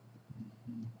separately?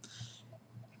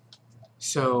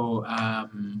 So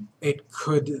it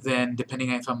could then, depending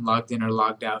on if I'm logged in or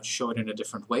logged out, show it in a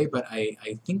different way, but I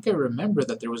think I remember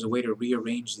that there was a way to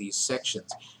rearrange these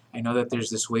sections. I know that there's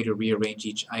this way to rearrange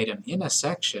each item in a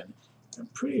section. I'm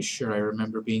pretty sure I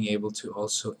remember being able to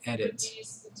also edit.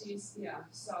 Yeah,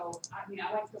 so I mean,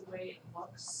 I like the way it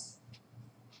looks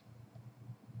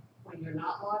when you're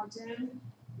not logged in,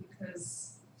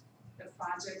 because the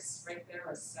projects right there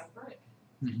are separate.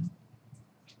 Mhm.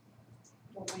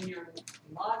 But when you're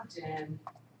logged in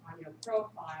on your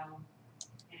profile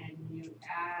and you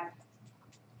add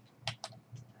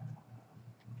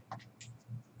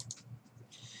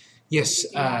Yes,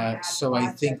 add so I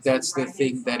think projects on that's the the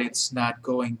thing right-hand that side. it's not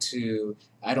going to,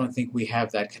 I don't think we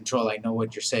have that control. I know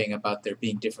what you're saying about there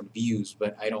being different views,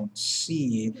 but I don't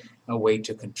see a way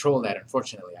to control that,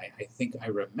 unfortunately. I think I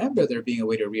remember there being a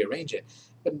way to rearrange it,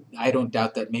 but I don't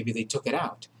doubt that maybe they took it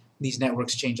out. These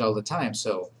networks change all the time,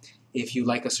 so if you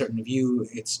like a certain view,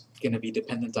 it's going to be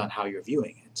dependent on how you're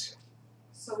viewing it.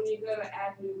 So when you go to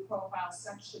add new profile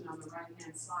section on the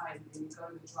right-hand side and you go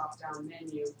to the drop-down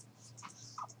menu,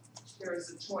 there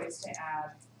is a choice to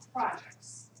add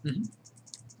projects. Mhm.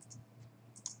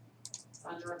 It's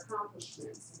under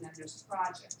accomplishments, and then there's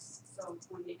projects. So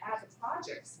when you add the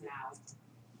projects now,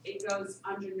 it goes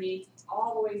underneath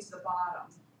all the way to the bottom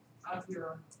of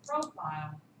your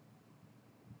profile.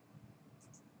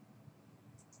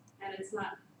 And it's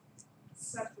not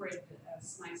separated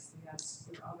as nicely as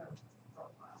your other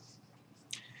profile.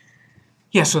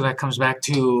 Yeah, so that comes back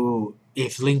to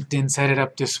if LinkedIn set it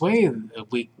up this way,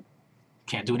 we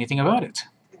can't do anything about it.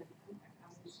 Yeah,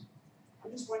 okay.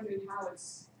 I'm just wondering how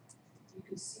you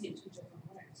can see it two different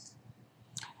ways.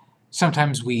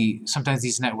 Sometimes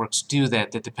these networks do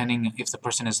that depending if the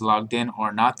person is logged in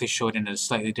or not, they show it in a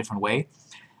slightly different way,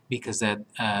 because that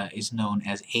is known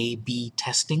as A/B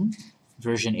testing,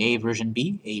 version A, version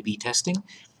B, A/B testing.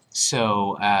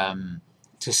 So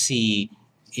to see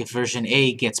if version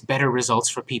A gets better results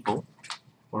for people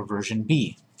or version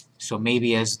B. So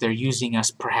maybe as they're using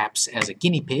us perhaps as a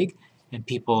guinea pig and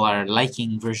people are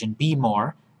liking version B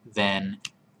more, then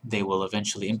they will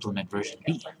eventually implement version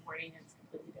Wake B. up one morning and it's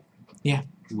completely different.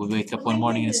 We'll wake up Well, one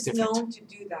morning and LinkedIn it's different. is known to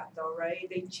do that though, right?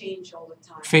 They change all the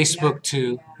time. Facebook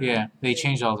too, yeah, they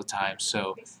change all the time.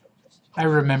 So I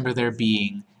remember there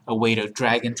being a way to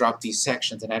drag and drop these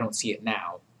sections, and I don't see it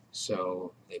now.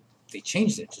 So they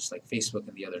changed it, just like Facebook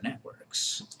and the other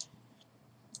networks.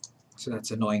 So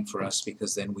that's annoying for us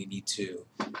because then we need to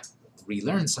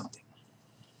relearn something.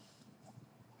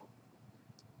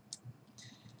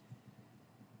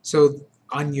 So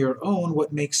on your own,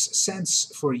 what makes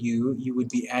sense for you, you would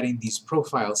be adding these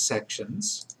profile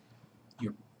sections,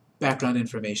 your background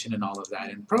information and all of that,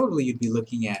 and probably you'd be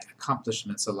looking at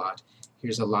accomplishments a lot.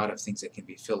 Here's a lot of things that can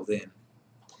be filled in.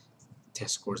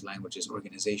 Test scores, languages,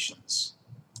 organizations.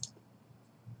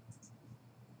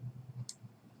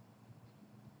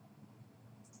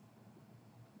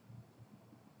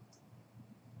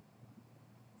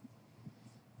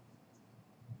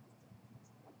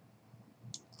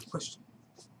 Question?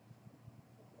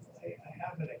 I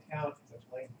have an account with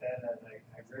LinkedIn and I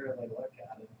rarely look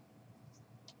at it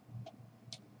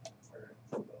for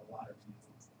a lot of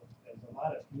reasons. There's a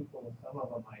lot of people, some of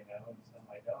them I know and some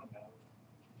I don't know.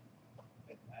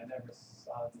 But I never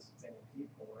saw this many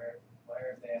people. Why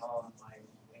are they all on my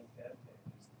LinkedIn pages?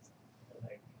 Are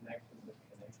they connected with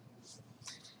connections?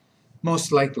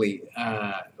 Most likely,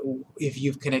 if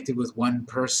you've connected with one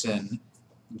person,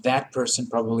 that person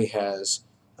probably has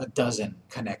a dozen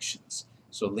connections.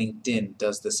 So LinkedIn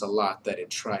does this a lot, that it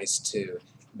tries to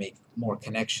make more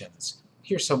connections.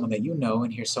 Here's someone that you know,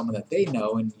 and here's someone that they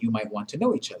know, and you might want to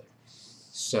know each other.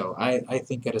 So I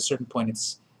think at a certain point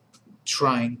it's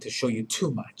trying to show you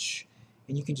too much.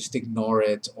 And you can just ignore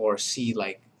it or see,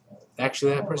 like,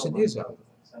 actually that person is out.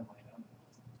 Some I don't.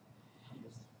 I'm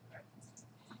just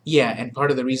Yeah, and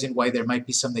part of the reason why there might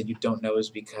be some that you don't know is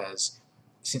because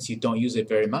since you don't use it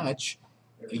very much,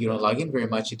 you don't log in very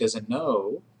much, it doesn't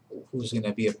know who's going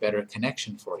to be a better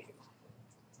connection for you.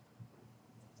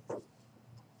 I'll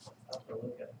have to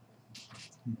look at it.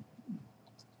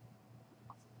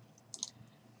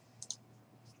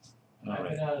 All I've right.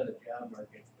 been out of the job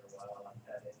market for a while. I've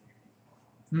had it.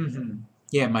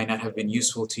 Yeah, it might not have been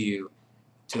useful to you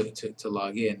to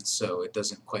log in, so it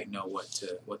doesn't quite know what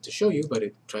to show you, but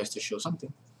it tries to show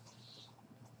something.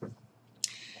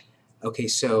 Okay,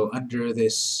 so under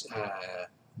this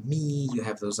me, you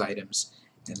have those items,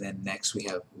 and then next we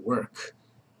have work.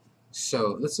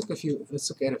 So let's look at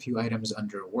a few items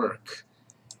under work.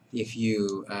 If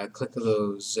you click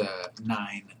those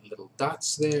 9 little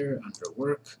dots there under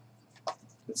work,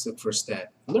 let's look first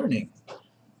at learning.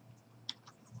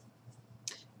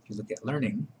 If you look at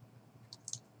learning,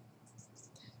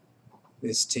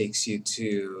 this takes you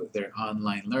to their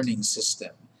online learning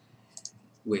system,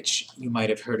 which you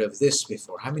might have heard of this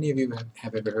before. How many of you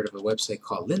have ever heard of a website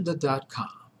called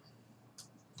lynda.com?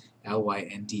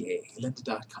 Lynda,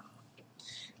 lynda.com.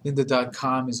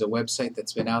 Lynda.com is a website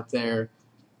that's been out there,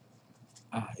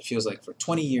 it feels like, for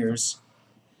 20 years.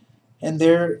 And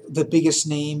they're the biggest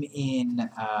name in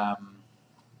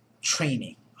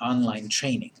training, online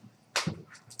training.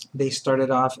 They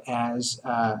started off as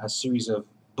a series of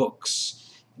books.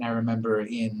 And I remember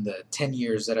in the 10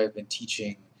 years that I've been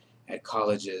teaching at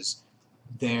colleges,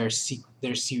 their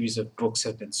series of books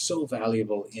have been so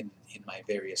valuable in my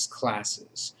various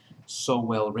classes. So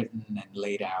well written and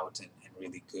laid out and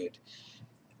really good.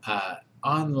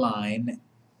 Online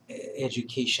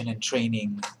education and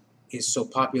training is so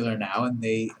popular now, and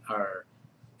they are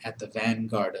at the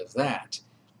vanguard of that.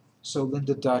 So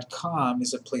lynda.com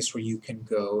is a place where you can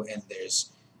go, and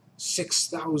there's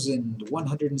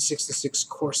 6,166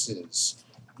 courses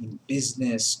in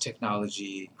business,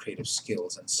 technology, creative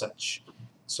skills, and such.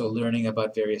 So learning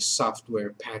about various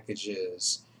software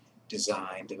packages,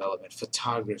 design, development,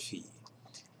 photography.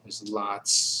 There's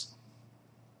lots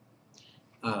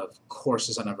of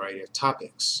courses on a variety of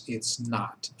topics. It's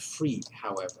not free,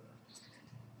 however.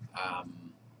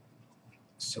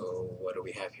 So what do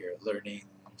we have here? Learning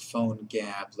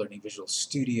PhoneGap, Learning Visual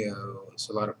Studio,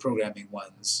 so a lot of programming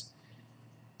ones.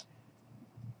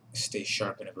 Stay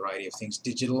sharp in a variety of things.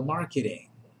 Digital marketing.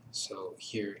 So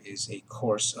here is a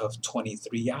course of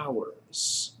 23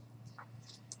 hours.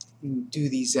 You do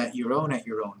these at your own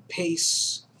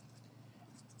pace.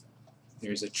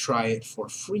 There's a try it for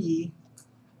free.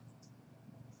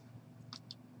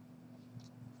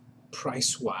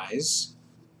 Price-wise,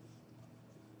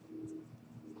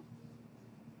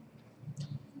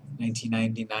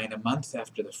 $19.99 a month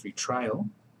after the free trial.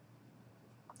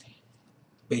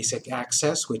 Basic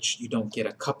access, which you don't get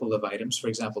a couple of items. For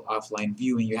example, offline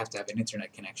viewing, you have to have an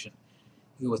internet connection.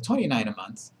 You go with $29 a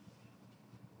month,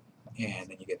 and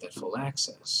then you get that full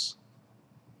access.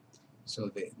 So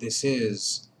this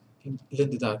is,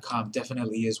 lynda.com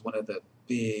definitely is one of the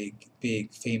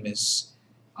big famous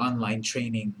online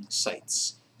training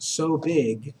sites. So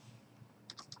big,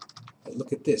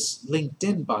 look at this,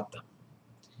 LinkedIn bought them.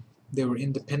 They were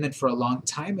independent for a long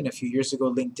time, and a few years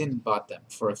ago LinkedIn bought them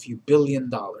for a few $1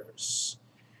 billion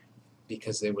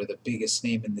because they were the biggest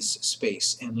name in this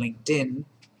space. And LinkedIn,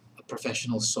 a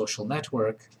professional social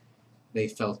network, they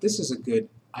felt this is a good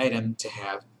item to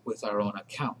have with our own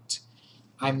account.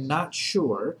 I'm not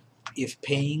sure if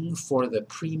paying for the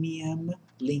premium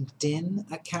LinkedIn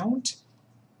account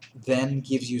then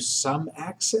gives you some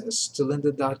access to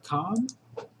lynda.com.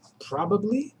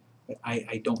 Probably, but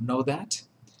I don't know that.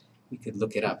 We could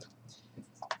look it up.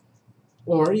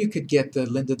 Or you could get the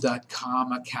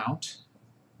lynda.com account,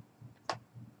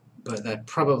 but that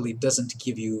probably doesn't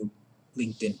give you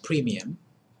LinkedIn Premium.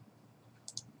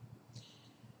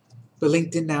 But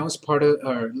LinkedIn now is part of,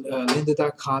 or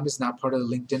lynda.com is now part of the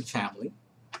LinkedIn family.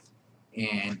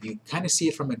 And you kind of see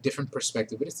it from a different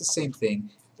perspective, but it's the same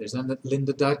thing. There's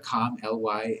lynda.com,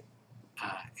 Lynda,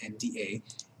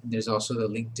 and there's also the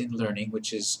LinkedIn Learning,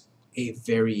 which is a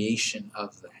variation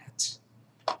of that.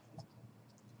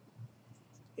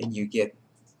 And you get,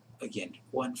 again,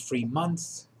 1 free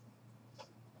month,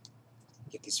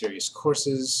 you get these various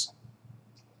courses,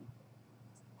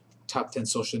 top 10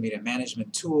 social media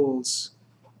management tools,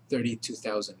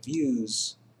 32,000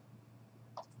 views,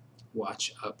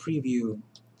 watch a preview.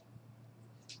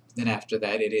 Then after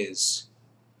that it is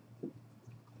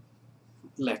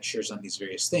lectures on these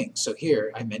various things. So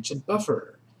here I mentioned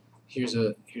Buffer. Here's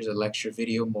a lecture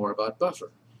video more about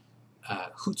Buffer.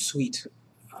 Hootsuite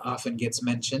often gets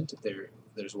mentioned.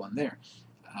 There's one there.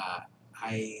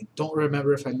 I don't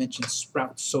remember if I mentioned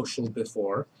Sprout Social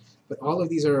before, but all of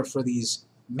these are for these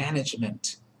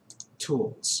management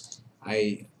tools.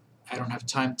 I don't have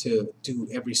time to do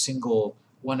every single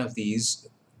one of these,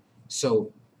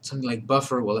 so something like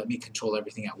Buffer will let me control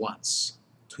everything at once.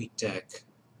 TweetDeck,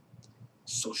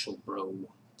 Social Bro,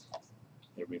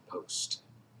 every post.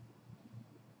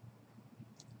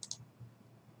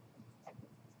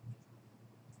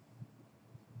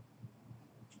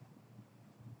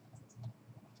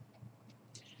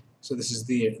 So this is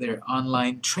their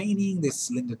online training. This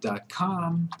is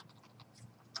lynda.com.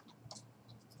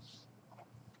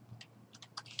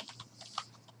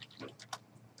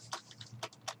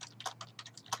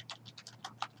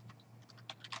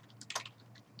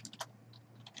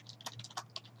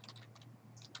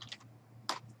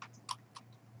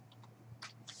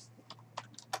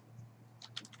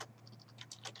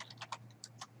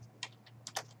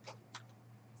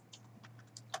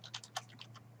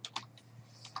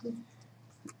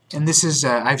 And this is,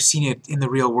 I've seen it in the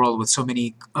real world with so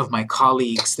many of my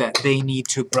colleagues that they need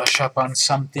to brush up on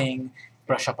something,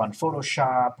 brush up on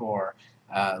Photoshop, or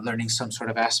learning some sort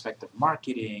of aspect of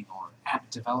marketing or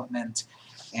app development.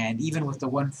 And even with the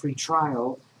 1 free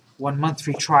trial, 1 month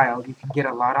free trial, you can get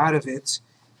a lot out of it.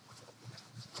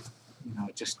 You know,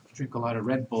 just drink a lot of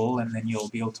Red Bull and then you'll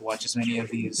be able to watch as many of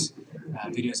these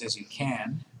videos as you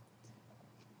can.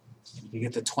 If you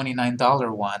get the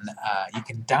 $29 one, you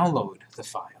can download the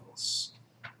files.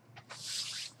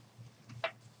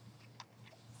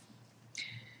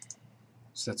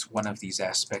 So that's one of these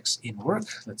aspects in work.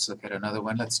 Let's look at another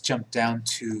one. Let's jump down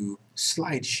to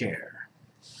SlideShare.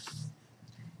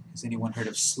 Has anyone heard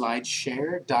of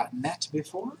SlideShare.net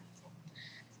before?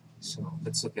 So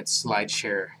let's look at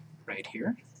SlideShare right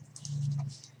here.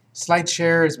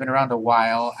 SlideShare has been around a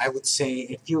while. I would say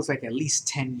it feels like at least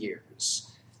 10 years.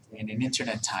 And in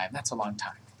internet time, that's a long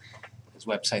time, because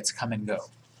websites come and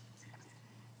go.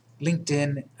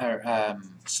 LinkedIn, or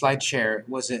SlideShare,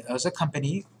 was a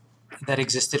company that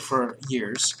existed for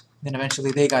years. Then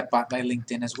eventually they got bought by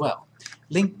LinkedIn as well.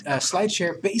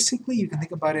 SlideShare, basically, you can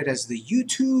think about it as the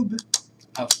YouTube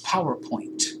of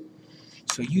PowerPoint.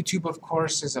 So YouTube, of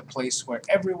course, is a place where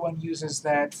everyone uses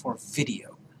that for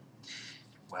video.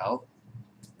 Well,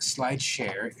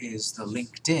 SlideShare is the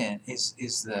LinkedIn,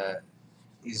 is the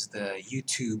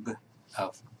YouTube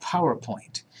of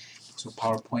PowerPoint. So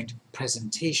PowerPoint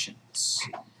presentations.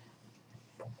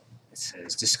 It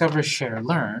says, discover, share,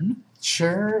 learn.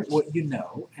 Share what you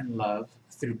know and love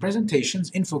through presentations,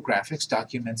 infographics,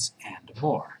 documents, and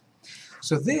more.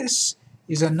 So this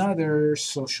is another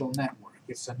social network.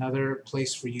 It's another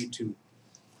place for you to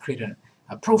create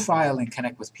a profile and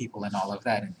connect with people and all of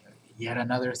that, and yet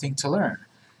another thing to learn.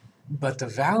 But the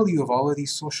value of all of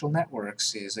these social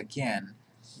networks is, again,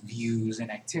 views and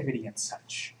activity and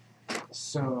such.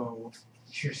 So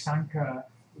Shirsanka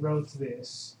wrote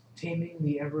this, Taming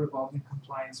the Ever-Evolving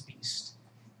Compliance Beast.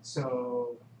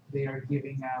 So they are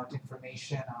giving out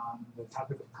information on the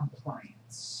topic of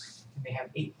compliance, and they have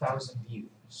 8,000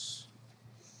 views.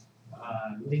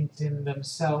 LinkedIn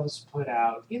themselves put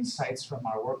out insights from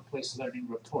our workplace learning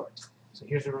report. So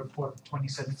here's a report,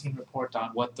 2017 report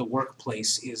on what the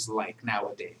workplace is like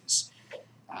nowadays.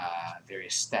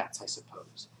 Various stats, I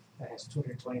suppose. That has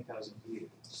 220,000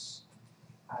 views.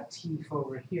 Teef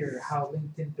over here, how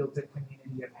LinkedIn built a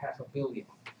community of 500 million.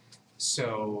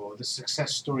 So the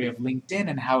success story of LinkedIn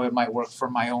and how it might work for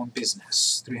my own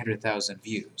business, 300,000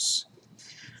 views.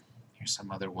 Here's some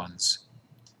other ones.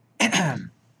 Rand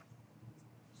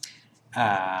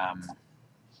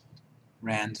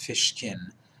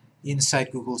Fishkin,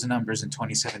 inside Google's numbers in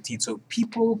 2017. So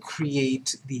people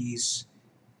create these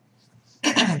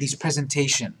these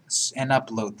presentations and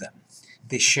upload them.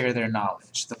 They share their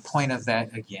knowledge. The point of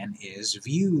that, again, is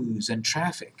views and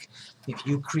traffic. If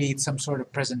you create some sort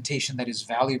of presentation that is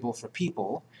valuable for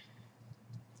people,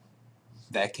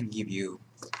 that can give you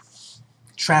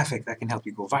traffic, that can help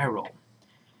you go viral.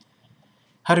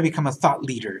 How to become a thought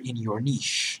leader in your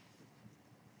niche,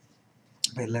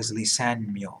 by Leslie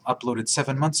Samuel. Uploaded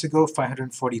 7 months ago,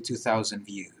 542,000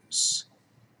 views.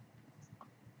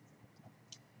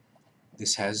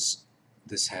 This has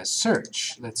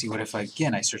search. Let's see, what if I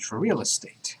search for real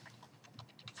estate.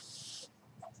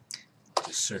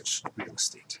 Just search real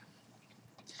estate.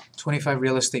 25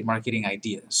 real estate marketing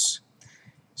ideas.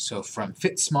 So from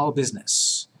Fit Small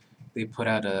Business, they put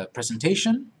out a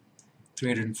presentation,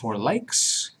 304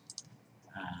 likes.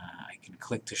 I can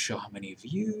click to show how many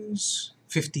views.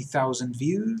 50,000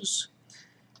 views.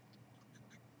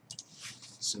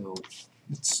 So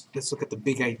let's look at the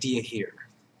big idea here.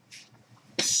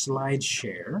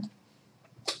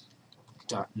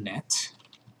 Slideshare.net,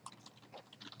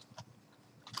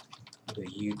 the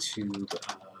YouTube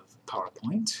of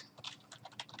PowerPoint.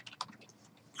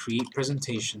 Create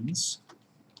presentations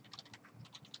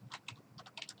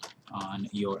on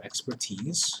your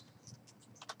expertise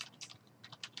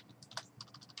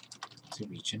to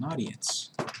reach an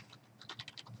audience.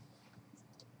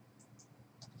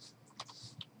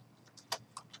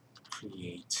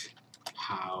 Create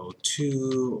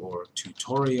how-to or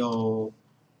tutorial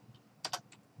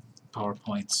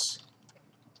PowerPoints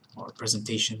or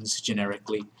presentations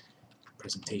generically.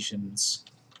 Presentations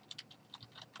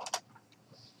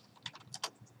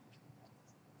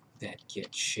that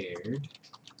get shared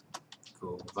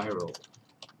go viral.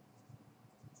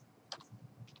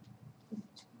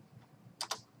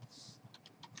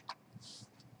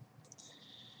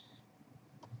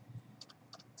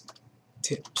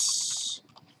 Tips.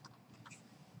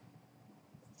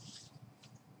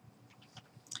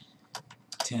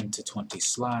 (10 to 20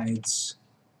 slides).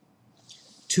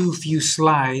 Too few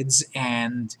slides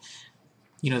and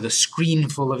the screen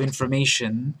full of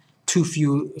information.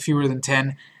 Fewer than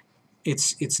 10.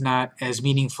 It's not as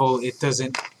meaningful. It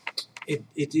isn't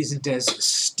as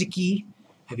sticky.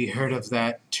 Have you heard of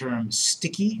that term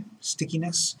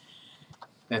stickiness?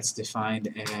 That's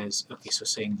defined as, so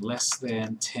saying less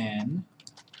than 10,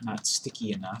 not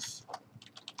sticky enough.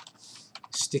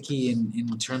 Sticky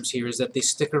in terms here is that they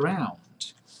stick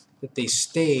around, that they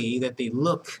stay, that they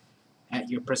look at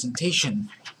your presentation.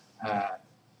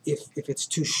 If it's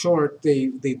too short,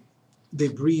 they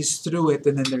breeze through it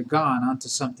and then they're gone onto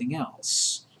something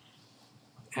else.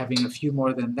 Having a few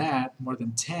more than that, more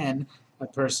than 10, a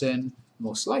person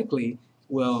most likely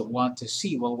will want to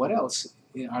see, well, what else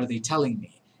are they telling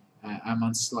me? I'm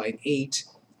on slide 8.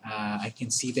 I can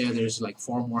see there's like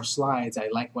 4 more slides. I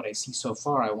like what I see so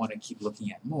far. I want to keep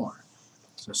looking at more.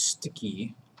 So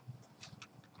sticky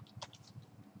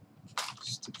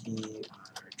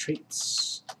are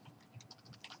traits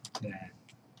that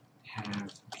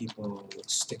have people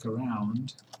stick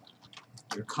around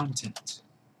your content.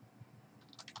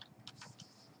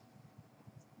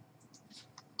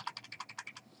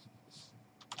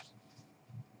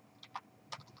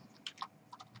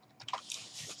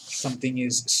 Something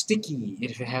is sticky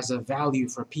if it has a value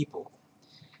for people.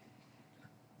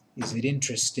 Is it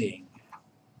interesting?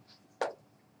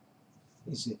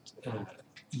 Is it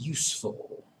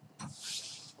useful?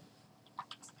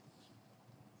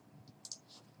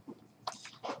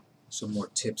 Some more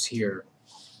tips here.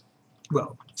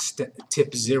 Well,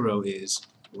 tip 0 is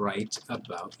write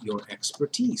about your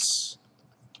expertise.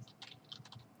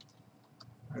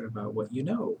 Write about what you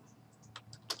know.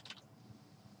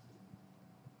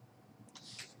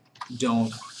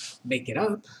 Don't make it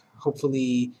up.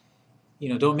 Hopefully,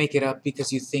 don't make it up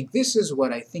because you think this is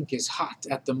what I think is hot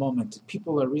at the moment.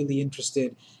 People are really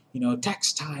interested.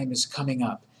 Tax time is coming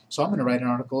up. So I'm going to write an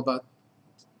article about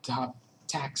top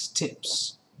tax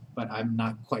tips. but I'm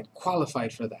not quite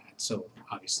qualified for that. So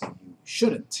obviously you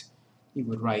shouldn't. You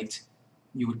would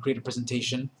create a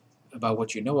presentation about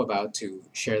what you know about to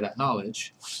share that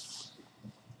knowledge.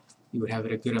 You would have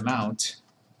it a good amount.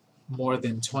 More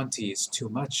than 20 is too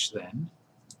much then.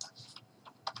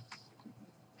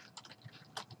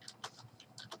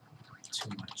 Too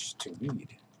much to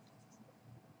read.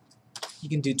 You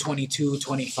can do 22,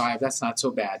 25, that's not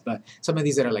so bad, but some of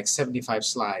these that are like 75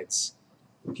 slides,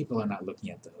 people are not looking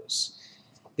at those.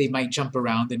 They might jump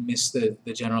around and miss the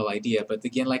general idea, but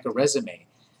again, like a resume,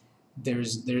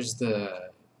 there's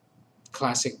the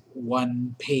classic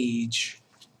one-page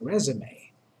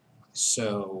resume.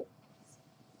 So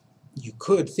you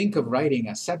could think of writing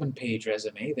a 7-page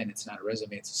resume, then it's not a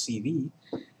resume, it's a CV,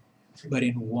 but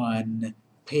in one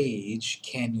page,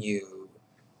 can you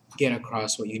get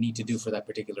across what you need to do for that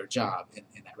particular job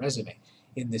in that resume?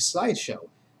 In this slideshow,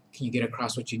 can you get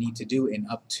across what you need to do in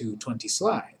up to 20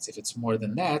 slides? If it's more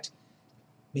than that,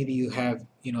 maybe you have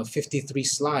 53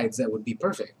 slides, that would be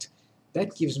perfect.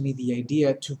 That gives me the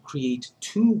idea to create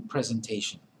 2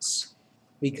 presentations.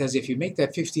 Because if you make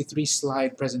that 53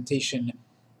 slide presentation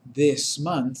this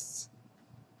month,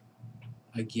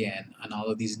 again, on all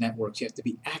of these networks, you have to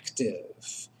be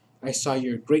active. I saw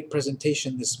your great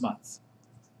presentation this month.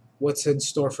 What's in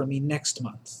store for me next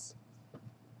month?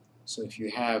 So if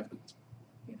you have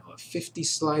a 50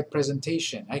 slide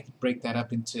presentation, I could break that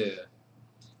up into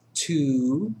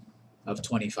 2 of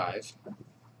 25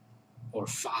 or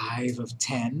 5 of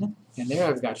 10, and there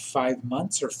I've got 5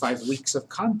 months or 5 weeks of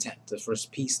content. The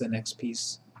first piece, the next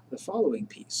piece, the following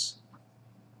piece.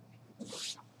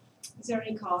 Is there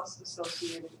any cost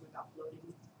associated with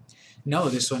uploading? No,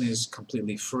 this one is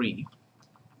completely free.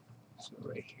 So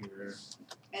right here.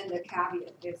 And the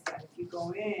caveat is that if you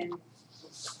go in,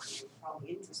 which you're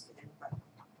probably interested in, but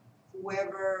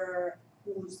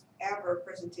whose ever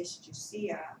presentation you see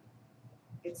at,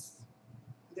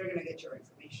 they're gonna get your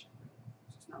information.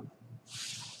 It's not like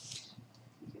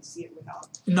you can see it without.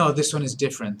 No, this one is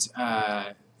different.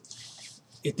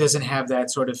 It doesn't have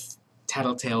that sort of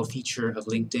tattletale feature of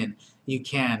LinkedIn. You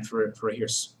can, for here,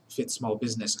 Fit Small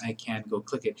Business, I can go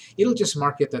click it. It'll just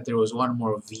mark it that there was one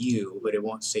more view, but it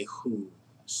won't say who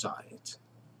saw it.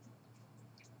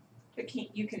 But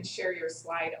you can share your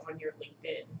slide on your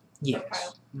LinkedIn Yes.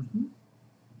 profile. Mm-hmm.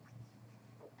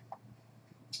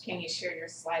 Can you share your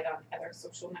slide on other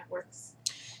social networks?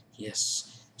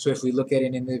 Yes. So if we look at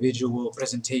an individual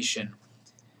presentation,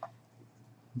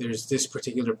 there's this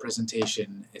particular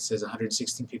presentation. It says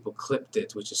 116 people clipped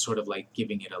it, which is sort of like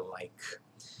giving it a like,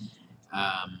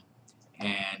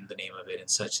 and the name of it and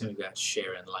such. Then we've got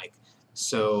share and like.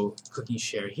 So clicking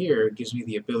share here gives me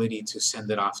the ability to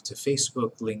send it off to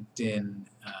Facebook, LinkedIn,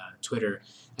 Twitter.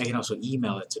 I can also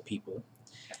email it to people,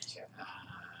 Gotcha.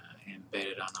 embed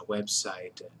it on a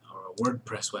website or a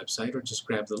WordPress website, or just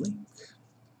grab the link.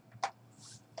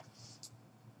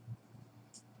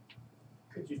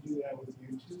 Could you do that with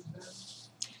YouTube then?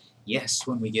 Yes,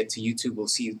 when we get to YouTube, we'll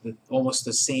see almost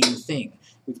the same thing.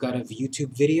 We've got a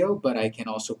YouTube video, but I can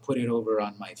also put it over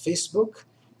on my Facebook.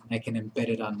 I can embed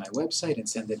it on my website and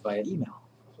send it via email.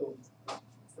 So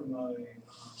from a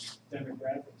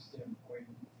demographic standpoint,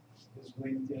 is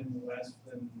LinkedIn less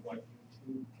than what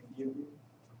YouTube can give you?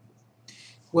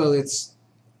 Well, it's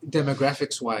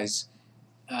demographics-wise,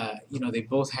 they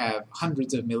both have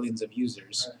hundreds of millions of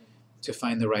users. Right. To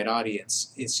find the right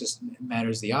audience, it just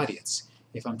matters the audience.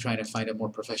 If I'm trying to find a more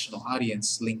professional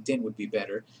audience, LinkedIn would be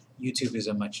better. YouTube is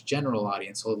a much general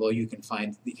audience, although you can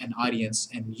find an audience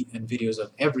and videos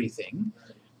of everything.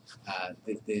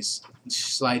 This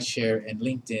SlideShare and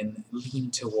LinkedIn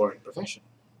lean toward professional.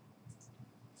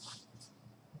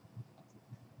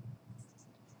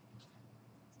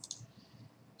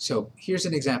 So here's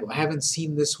an example. I haven't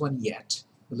seen this one yet,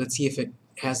 but let's see if it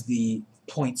has the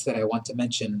points that I want to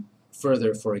mention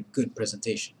further for a good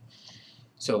presentation.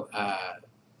 So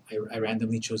I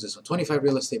randomly chose this one, 25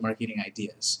 real estate marketing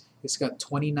ideas. It's got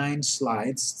 29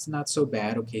 slides. It's not so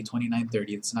bad. Okay, 29,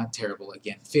 30. It's not terrible.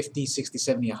 Again, 50, 60,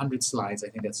 70, 100 slides. I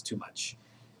think that's too much.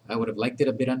 I would have liked it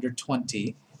a bit under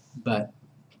 20, but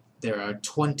there are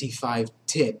 25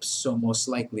 tips, so most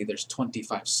likely there's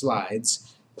 25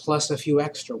 slides, plus a few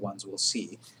extra ones we'll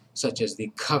see, such as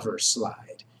the cover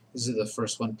slide. This is the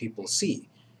first one people see.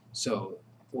 So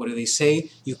what do they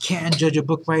say? You can't judge a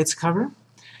book by its cover.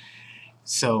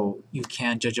 So you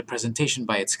can't judge a presentation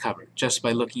by its cover. Just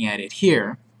by looking at it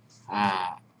here,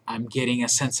 I'm getting a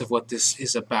sense of what this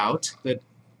is about, the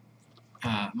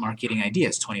marketing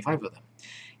ideas, 25 of them.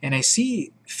 And I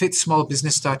see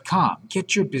fitsmallbusiness.com,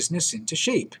 get your business into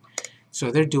shape. So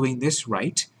they're doing this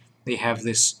right. They have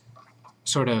this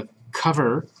sort of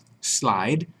cover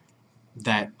slide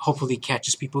that hopefully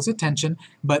catches people's attention,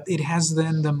 but it has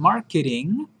then the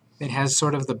marketing, it has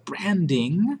sort of the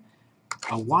branding,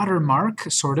 a watermark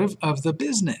sort of the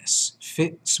business,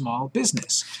 Fit Small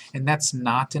Business. And that's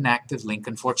not an active link,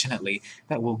 unfortunately,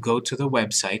 that will go to the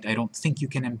website. I don't think you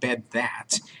can embed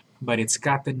that, but it's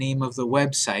got the name of the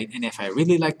website, and if I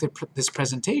really like this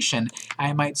presentation,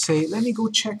 I might say, let me go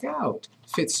check out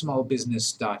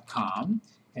fitsmallbusiness.com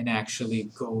and actually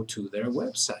go to their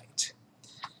website.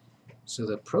 So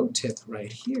the pro tip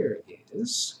right here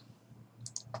is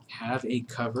have a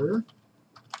cover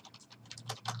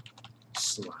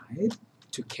slide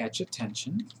to catch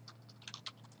attention,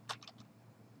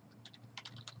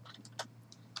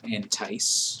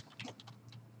 entice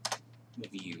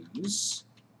views,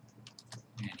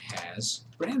 and has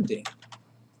branding.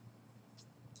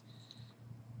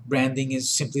 Branding is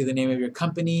simply the name of your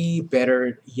company,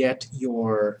 better yet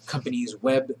your company's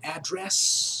web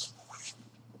address.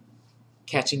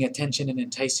 Catching attention and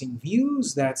enticing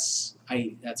views, that's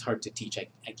hard to teach. I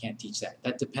can't teach that.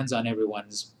 That depends on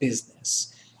everyone's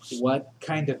business. What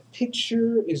kind of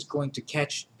picture is going to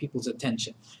catch people's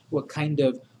attention? What kind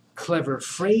of clever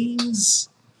phrase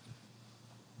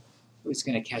is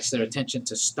going to catch their attention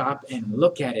to stop and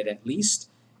look at it at least?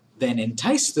 Then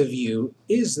entice the view.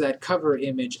 Is that cover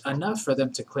image enough for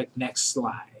them to click next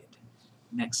slide?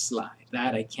 Next slide.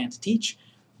 That I can't teach,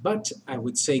 but I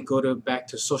would say go back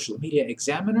to Social Media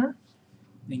Examiner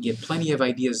and get plenty of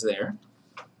ideas there.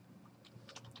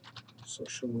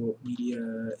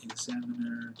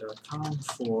 socialmediaexaminer.com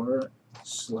for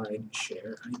slide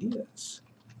share ideas.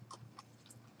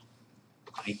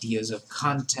 Ideas of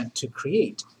content to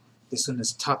create. This one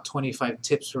is top 25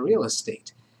 tips for real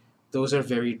estate. Those are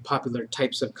very popular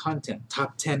types of content.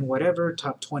 Top 10 whatever,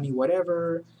 top 20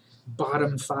 whatever,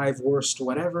 bottom 5 worst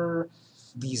whatever.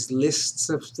 These lists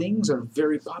of things are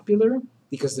very popular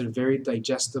because they're very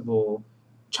digestible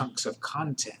chunks of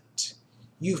content.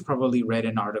 You've probably read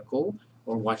an article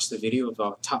or watched the video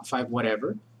about top 5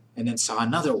 whatever and then saw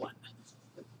another one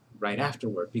right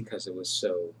afterward because it was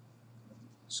so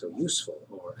useful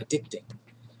or addicting.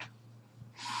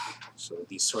 So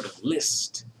these sort of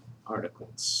list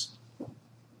articles.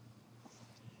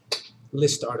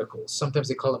 List articles. Sometimes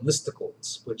they call them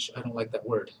listicles, which I don't like that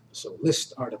word. So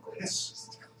list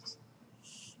articles.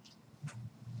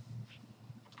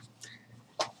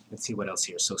 Let's see what else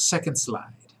here. So second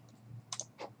slide.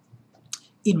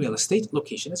 In real estate,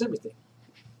 location is everything.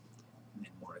 And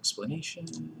then more explanation.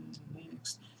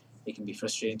 Next. It can be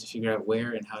frustrating to figure out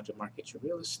where and how to market your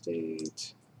real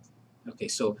estate. Okay,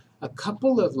 so a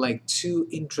couple of like 2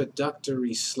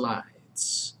 introductory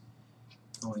slides.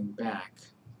 Going back.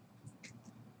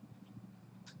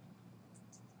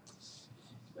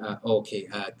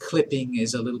 Clipping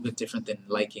is a little bit different than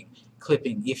liking.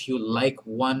 Clipping, if you like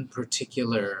one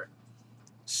particular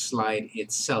slide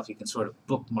itself, you can sort of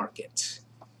bookmark it.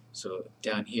 So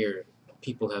down here,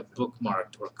 people have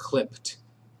bookmarked or clipped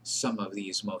some of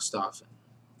these most often.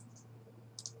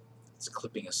 It's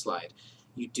clipping a slide.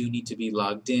 You do need to be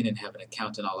logged in and have an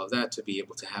account and all of that to be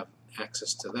able to have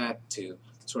access to that to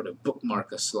sort of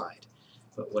bookmark a slide.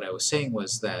 But what I was saying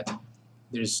was that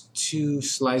there's 2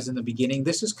 slides in the beginning.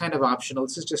 This is kind of optional.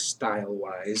 This is just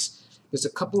style-wise. There's a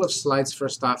couple of slides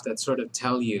first off that sort of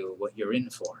tell you what you're in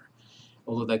for.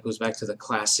 Although that goes back to the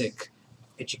classic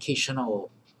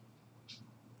educational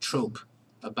trope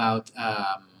about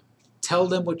tell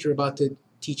them what you're about to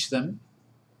teach them,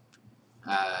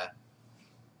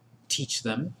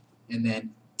 and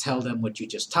then tell them what you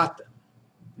just taught them.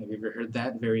 Have you ever heard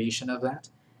that variation of that?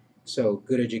 So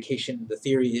good education, the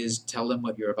theory is tell them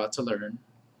what you're about to learn,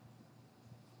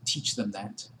 teach them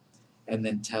that, and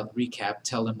then tell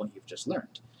them what you've just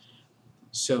learned.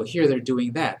 So here they're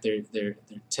doing that. They're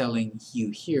telling you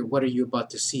here, what are you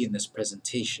about to see in this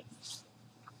presentation?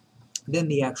 Then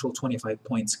the actual 25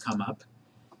 points come up.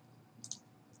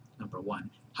 Number 1,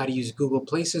 how to use Google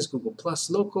Places, Google Plus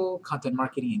Local, content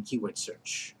marketing, and keyword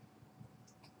search.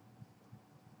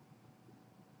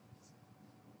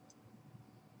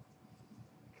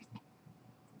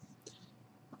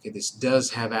 Okay, this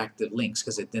does have active links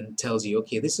because it then tells you,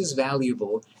 okay, this is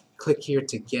valuable, click here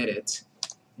to get it,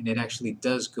 and it actually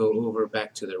does go over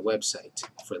back to their website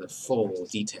for the full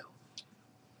detail.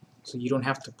 So you don't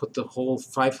have to put the whole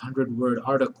 500-word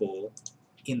article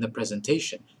in the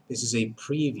presentation. This is a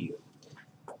preview.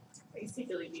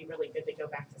 Basically, it'd be really good to go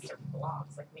back to certain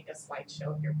blogs, like make a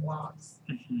slideshow of your blogs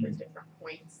for different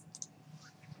points.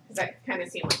 Because that kind of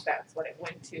seemed like that's what it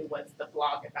went to, was the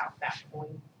blog about that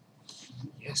point.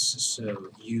 Yes,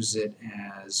 so use it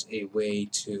as a way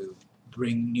to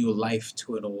bring new life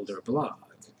to an older blog.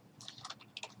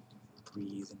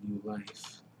 breathe new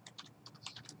life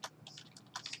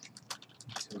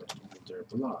to an older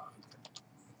blog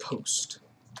post.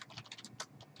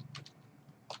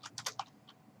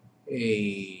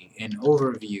 An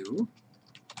overview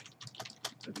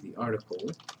of the article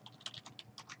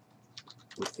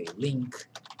with a link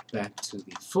back to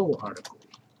the full article.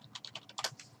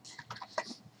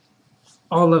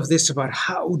 All of this about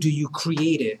how do you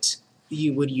create it,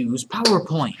 you would use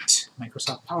PowerPoint,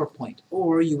 Microsoft PowerPoint,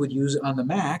 or you would use on the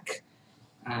Mac,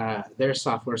 their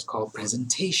software is called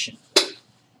Presentation.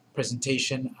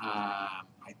 Presentation, I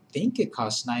think it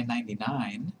costs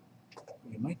 $9.99.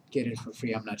 You might get it for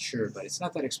free, I'm not sure, but it's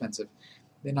not that expensive.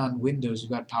 Then on Windows,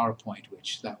 you've got PowerPoint,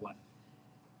 which that one,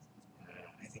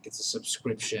 I think it's a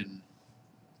subscription,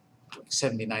 like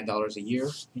 $79 a year,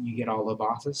 and you get all of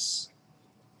Office.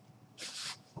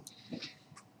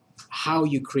 How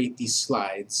you create these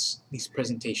slides, these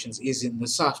presentations, is in the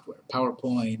software.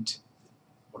 PowerPoint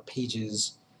or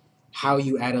Pages. How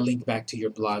you add a link back to your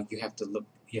blog, you have to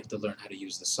learn how to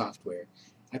use the software.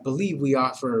 I believe we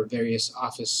offer various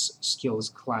Office skills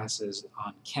classes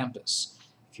on campus.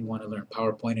 If you want to learn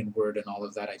PowerPoint and Word and all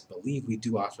of that, I believe we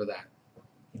do offer that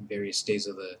in various days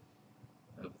of the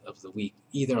week,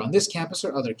 either on this campus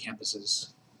or other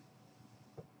campuses.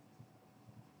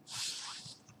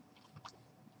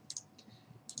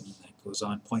 And that goes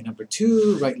on. Point number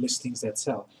 2, write listings that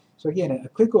sell. So again, a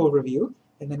quick overview,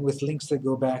 and then with links that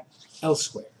go back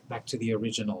elsewhere, back to the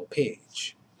original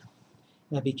page.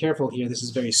 Now be careful here, this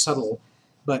is very subtle,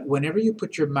 but whenever you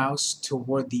put your mouse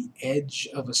toward the edge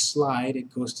of a slide,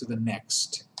 it goes to the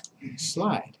next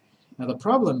slide. Now the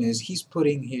problem is he's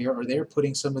putting here, or they're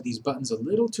putting some of these buttons a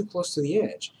little too close to the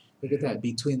edge. Look at that,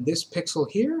 between this pixel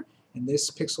here and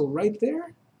this pixel right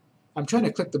there, I'm trying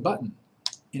to click the button,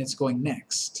 and it's going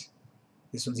next.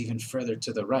 This one's even further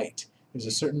to the right. There's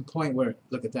a certain point where,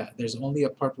 look at that, there's only a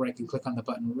part where I can click on the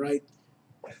button right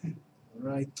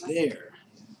there.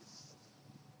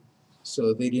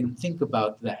 So they didn't think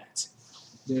about that.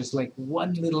 There's like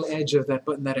one little edge of that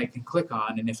button that I can click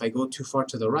on, and if I go too far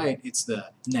to the right, it's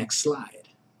the next slide.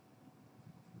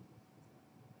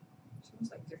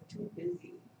 Sounds like they're too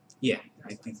busy. Yeah,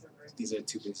 I think these are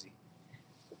too busy.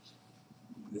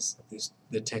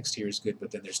 The text here is good,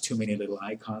 but then there's too many little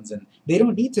icons, and they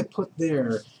don't need to put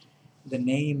the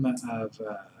name of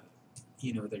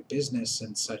their business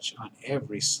and such on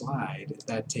every slide.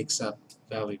 That takes up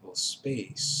valuable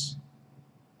space.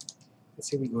 Let's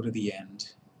say we go to the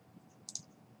end.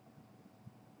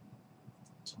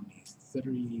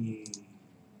 23,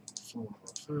 4,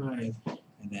 5,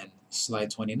 and then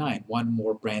slide 29. One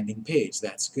more branding page.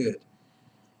 That's good.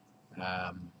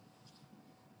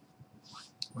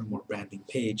 One more branding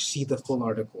page. See the full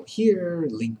article here.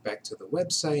 Link back to the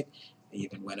website. I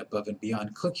even went above and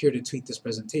beyond. Click here to tweet this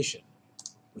presentation,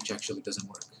 which actually doesn't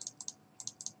work.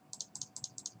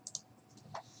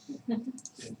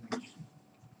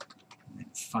 And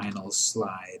final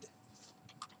slide.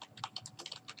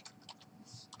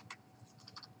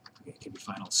 Okay, it could be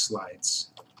final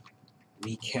slides.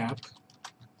 Recap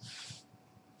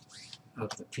of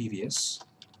the previous.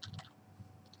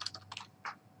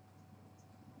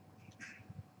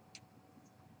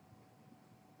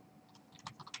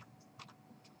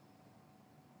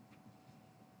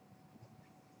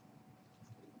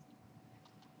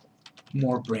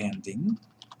 More branding.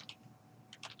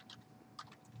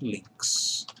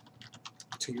 Links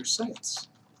to your sites.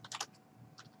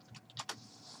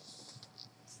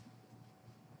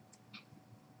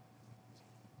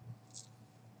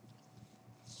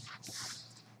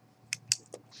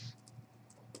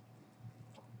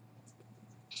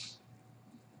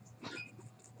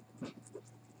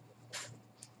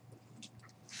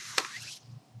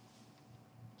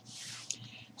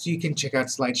 So you can check out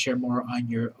SlideShare more on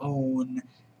your own.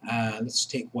 Let's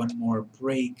take one more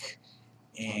break,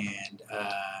 and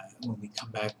when we come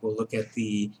back, we'll look at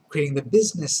creating the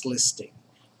business listing.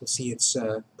 We'll see it's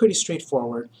pretty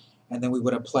straightforward, and then we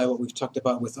would apply what we've talked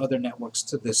about with other networks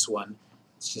to this one.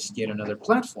 It's just yet another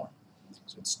platform.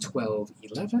 So it's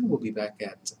 12:11. We'll be back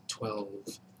at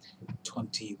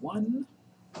 12:21,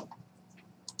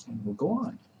 and we'll go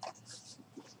on.